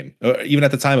blowing game. Even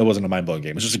at the time, it wasn't a mind blowing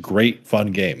game. It's just a great,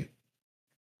 fun game.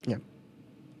 Yeah.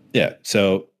 Yeah.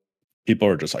 So people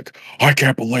are just like, I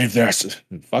can't believe this.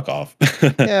 Fuck off.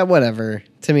 Yeah, whatever.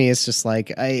 To me, it's just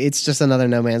like it's just another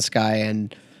No Man's Sky,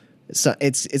 and so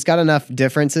it's got enough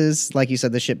differences. Like you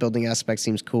said, the shipbuilding aspect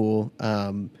seems cool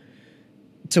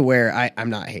to where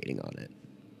I'm not hating on it,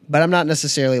 but I'm not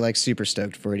necessarily like super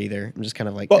stoked for it either. I'm just kind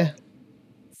of like,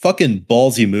 fucking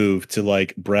ballsy move to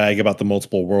like brag about the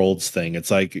multiple worlds thing. It's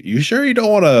like, you sure you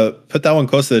don't want to put that one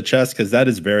close to the chest? Because that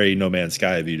is very No Man's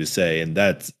Sky of you to say, and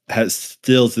that has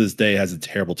still to this day has a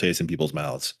terrible taste in people's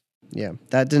mouths. Yeah,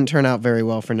 that didn't turn out very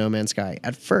well for No Man's Sky.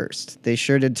 At first, they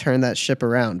sure did turn that ship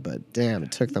around, but damn,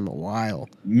 it took them a while.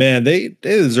 Man, they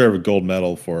deserve a gold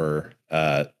medal for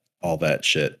all that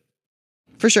shit.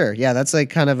 For sure. Yeah, that's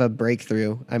like kind of a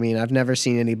breakthrough. I mean, I've never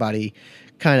seen anybody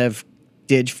kind of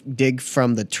dig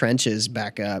from the trenches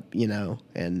back up,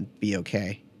 and be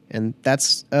okay. And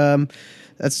that's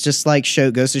just like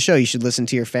goes to show you should listen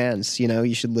to your fans.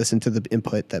 You should listen to the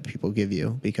input that people give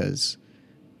you because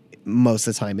most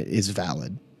of the time it is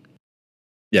valid.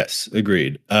 Yes,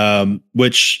 agreed.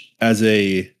 Which as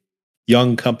a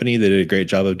young company, they did a great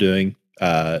job of doing.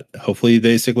 Hopefully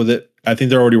they stick with it. I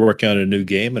think they're already working on a new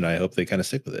game, and I hope they kind of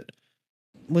stick with it.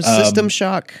 Was System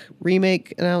Shock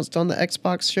remake announced on the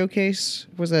Xbox showcase?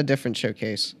 Or was that a different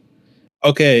showcase?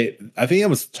 Okay, I think it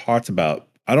was talked about.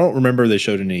 I don't remember they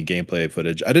showed any gameplay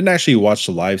footage. I didn't actually watch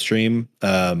the live stream.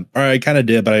 Or I kind of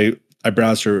did, but I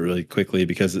browsed through it really quickly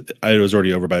because it was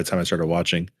already over by the time I started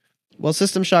watching. Well,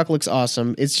 System Shock looks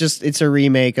awesome. It's a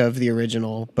remake of the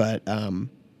original, but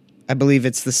I believe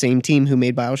it's the same team who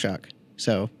made BioShock.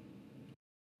 So,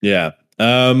 yeah,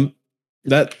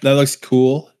 that looks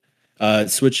cool.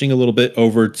 Switching a little bit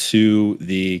over to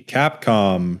the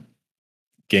Capcom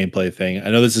gameplay thing. I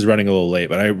know this is running a little late,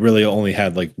 but I really only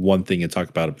had like one thing to talk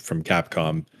about from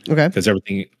Capcom. Okay, because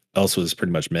everything else was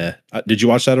pretty much meh. Did you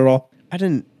watch that at all? I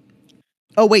didn't.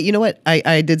 Oh wait, you know what?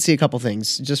 I did see a couple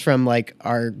things just from like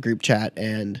our group chat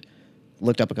and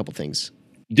looked up a couple things.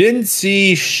 Didn't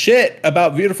see shit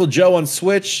about Beautiful Joe on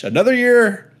Switch. Another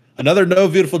year, another no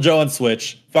Beautiful Joe on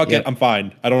Switch. Fuck Yep. it, I'm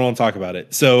fine. I don't want to talk about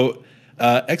it. So,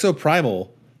 Exo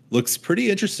Primal looks pretty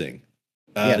interesting.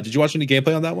 Yeah. Did you watch any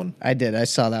gameplay on that one? I did. I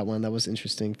saw that one. That was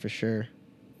interesting for sure.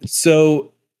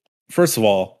 So, first of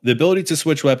all, the ability to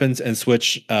switch weapons and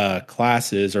switch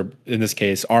classes, or in this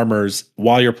case, armors,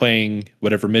 while you're playing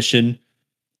whatever mission,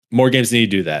 more games need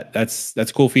to do that. That's a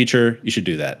cool feature. You should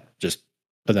do that. Just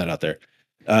put that out there.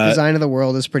 Design of the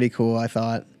world is pretty cool, I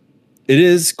thought. It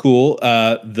is cool.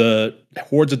 The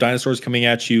hordes of dinosaurs coming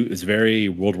at you is very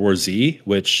World War Z,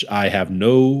 which I have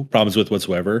no problems with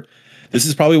whatsoever. This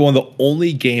is probably one of the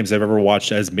only games I've ever watched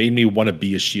that has made me want to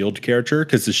be a Shield character,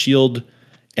 because the Shield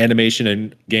animation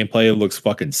and gameplay looks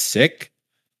fucking sick.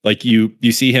 Like you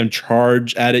see him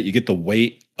charge at it, you get the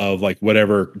weight of like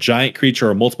whatever giant creature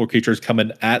or multiple creatures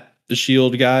coming at the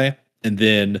Shield guy, and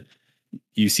then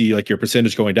you see like your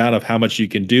percentage going down of how much you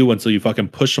can do until you fucking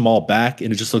push them all back,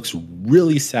 and it just looks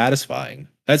really satisfying.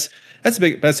 That's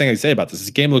the best thing I can say about this. This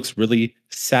game looks really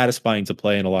satisfying to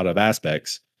play in a lot of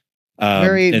aspects.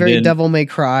 Very Devil May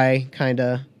Cry kind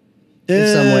of in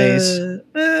some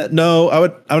ways. No, I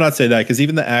would not say that, because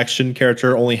even the action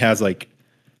character only has like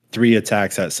 3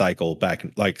 attacks that cycle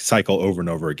over and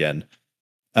over again,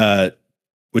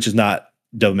 which is not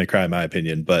Devil May Cry in my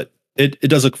opinion, but it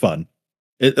does look fun.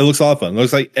 It looks a lot of fun. It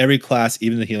looks like every class,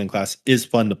 even the healing class, is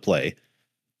fun to play,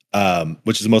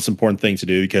 which is the most important thing to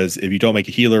do, because if you don't make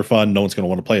a healer fun, no one's going to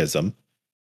want to play as them.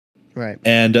 Right.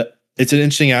 And it's an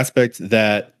interesting aspect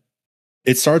that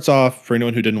it starts off, for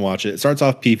anyone who didn't watch it, it starts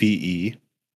off PvE.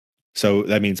 So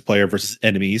that means player versus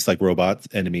enemies, like robots,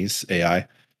 enemies, AI.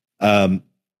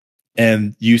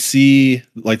 And you see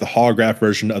like the holograph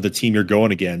version of the team you're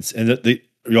going against. And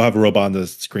you'll have a robot on the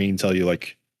screen tell you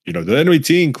like, the enemy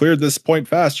team cleared this point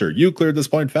faster. You cleared this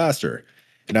point faster.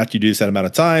 And after you do that amount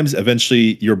of times,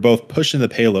 eventually you're both pushing the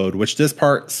payload, which this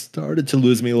part started to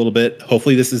lose me a little bit.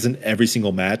 Hopefully this isn't every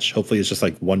single match. Hopefully it's just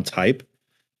like one type.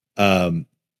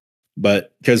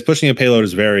 But because pushing a payload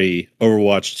is very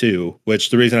Overwatch 2, which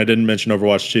the reason I didn't mention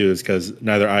Overwatch 2 is because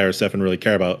neither I or Stefan really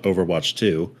care about Overwatch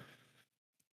 2.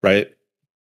 Right?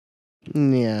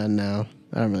 Yeah, no.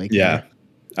 I don't really care.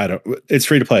 Yeah. It's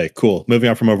free to play. Cool. Moving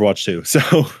on from Overwatch 2.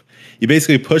 So you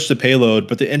basically push the payload,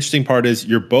 but the interesting part is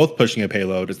you're both pushing a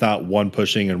payload. It's not one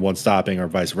pushing and one stopping or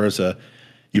vice versa.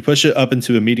 You push it up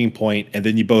into a meeting point, and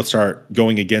then you both start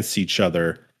going against each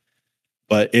other.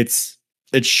 But it's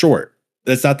short.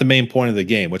 That's not the main point of the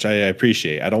game, which I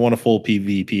appreciate. I don't want a full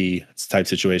PvP type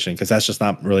situation, because that's just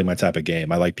not really my type of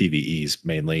game. I like PvEs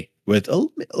mainly, with a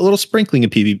little sprinkling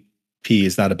of PvP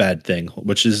is not a bad thing,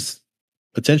 which is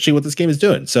potentially what this game is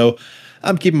doing. So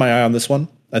I'm keeping my eye on this one.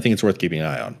 I think it's worth keeping an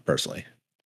eye on personally.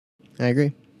 I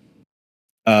agree.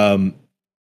 Oh,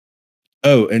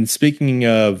 and speaking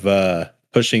of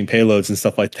pushing payloads and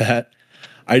stuff like that,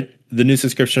 the new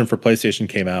subscription for PlayStation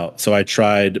came out, so I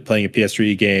tried playing a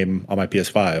PS3 game on my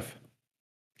PS5.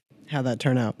 How'd that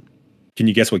turn out? Can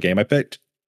you guess what game I picked?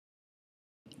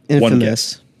 Infamous. One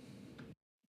guess.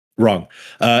 Wrong.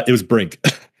 It was Brink.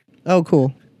 Oh,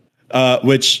 cool.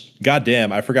 Which,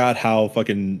 goddamn, I forgot how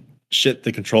fucking shit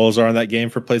the controls are on that game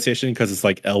for PlayStation, because it's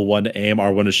like L1 to aim,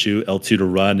 R1 to shoot, L2 to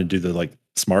run, and do the like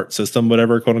smart system,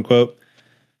 whatever, quote unquote.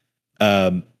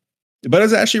 But it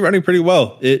was actually running pretty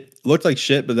well. It looked like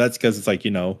shit, but that's because it's like,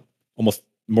 almost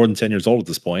more than 10 years old at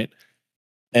this point.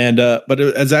 And but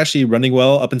it was actually running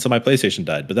well up until my PlayStation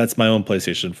died. But that's my own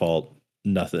PlayStation fault.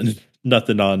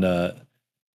 Nothing on the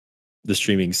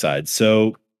streaming side.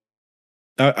 So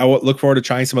I look forward to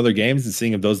trying some other games and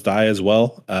seeing if those die as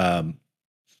well.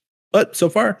 But so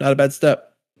far, not a bad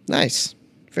step. Nice.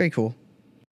 Very cool.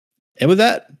 And with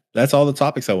that, that's all the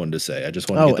topics I wanted to say. I just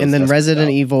want to get those and then tested Resident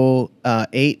out. Evil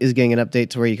 8 is getting an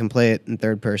update to where you can play it in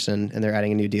third person, and they're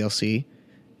adding a new DLC.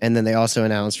 And then they also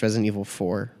announced Resident Evil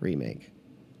 4 remake.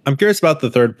 I'm curious about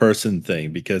the third person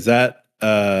thing, because that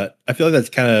I feel like that's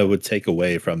kind of would take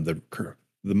away from the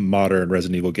modern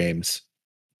Resident Evil games.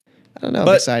 I don't know.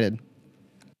 I'm excited.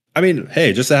 I mean,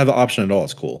 hey, just to have the option at all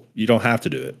is cool. You don't have to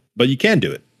do it, but you can do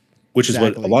it, which is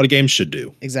what a lot of games should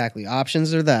do. Exactly.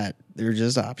 Options are that. They're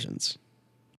just options.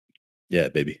 Yeah,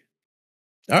 baby.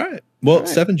 All right. Well, all right.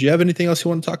 Stefan, do you have anything else you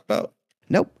want to talk about?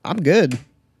 Nope. I'm good.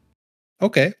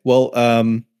 Okay. Well,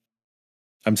 I'm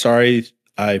sorry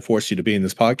I forced you to be in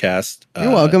this podcast.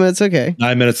 You're welcome. It's okay.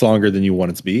 9 minutes longer than you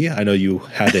wanted to be. I know you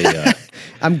had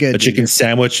I'm good. a chicken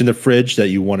sandwich in the fridge that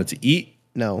you wanted to eat.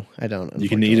 No, I don't. You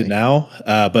can eat it now.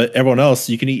 But everyone else,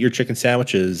 you can eat your chicken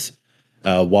sandwiches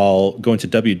while going to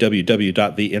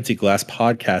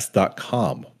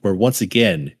www.theemptyglasspodcast.com, where once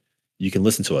again, you can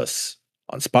listen to us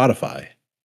on Spotify,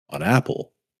 on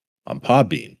Apple, on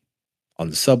Podbean, on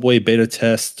the Subway Beta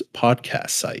Test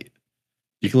podcast site.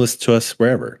 You can listen to us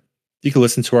wherever. You can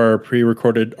listen to our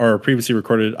previously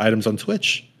recorded items on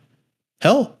Twitch.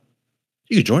 Hell,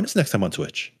 you could join us next time on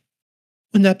Twitch.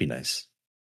 Wouldn't that be nice?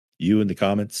 You in the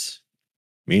comments,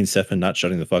 me and Stefan not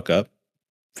shutting the fuck up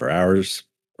for hours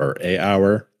or a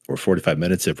hour or 45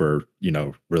 minutes if we're,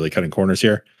 really cutting corners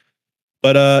here.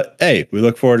 But hey, we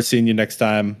look forward to seeing you next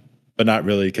time, but not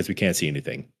really because we can't see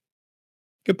anything.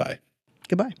 Goodbye.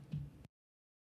 Goodbye.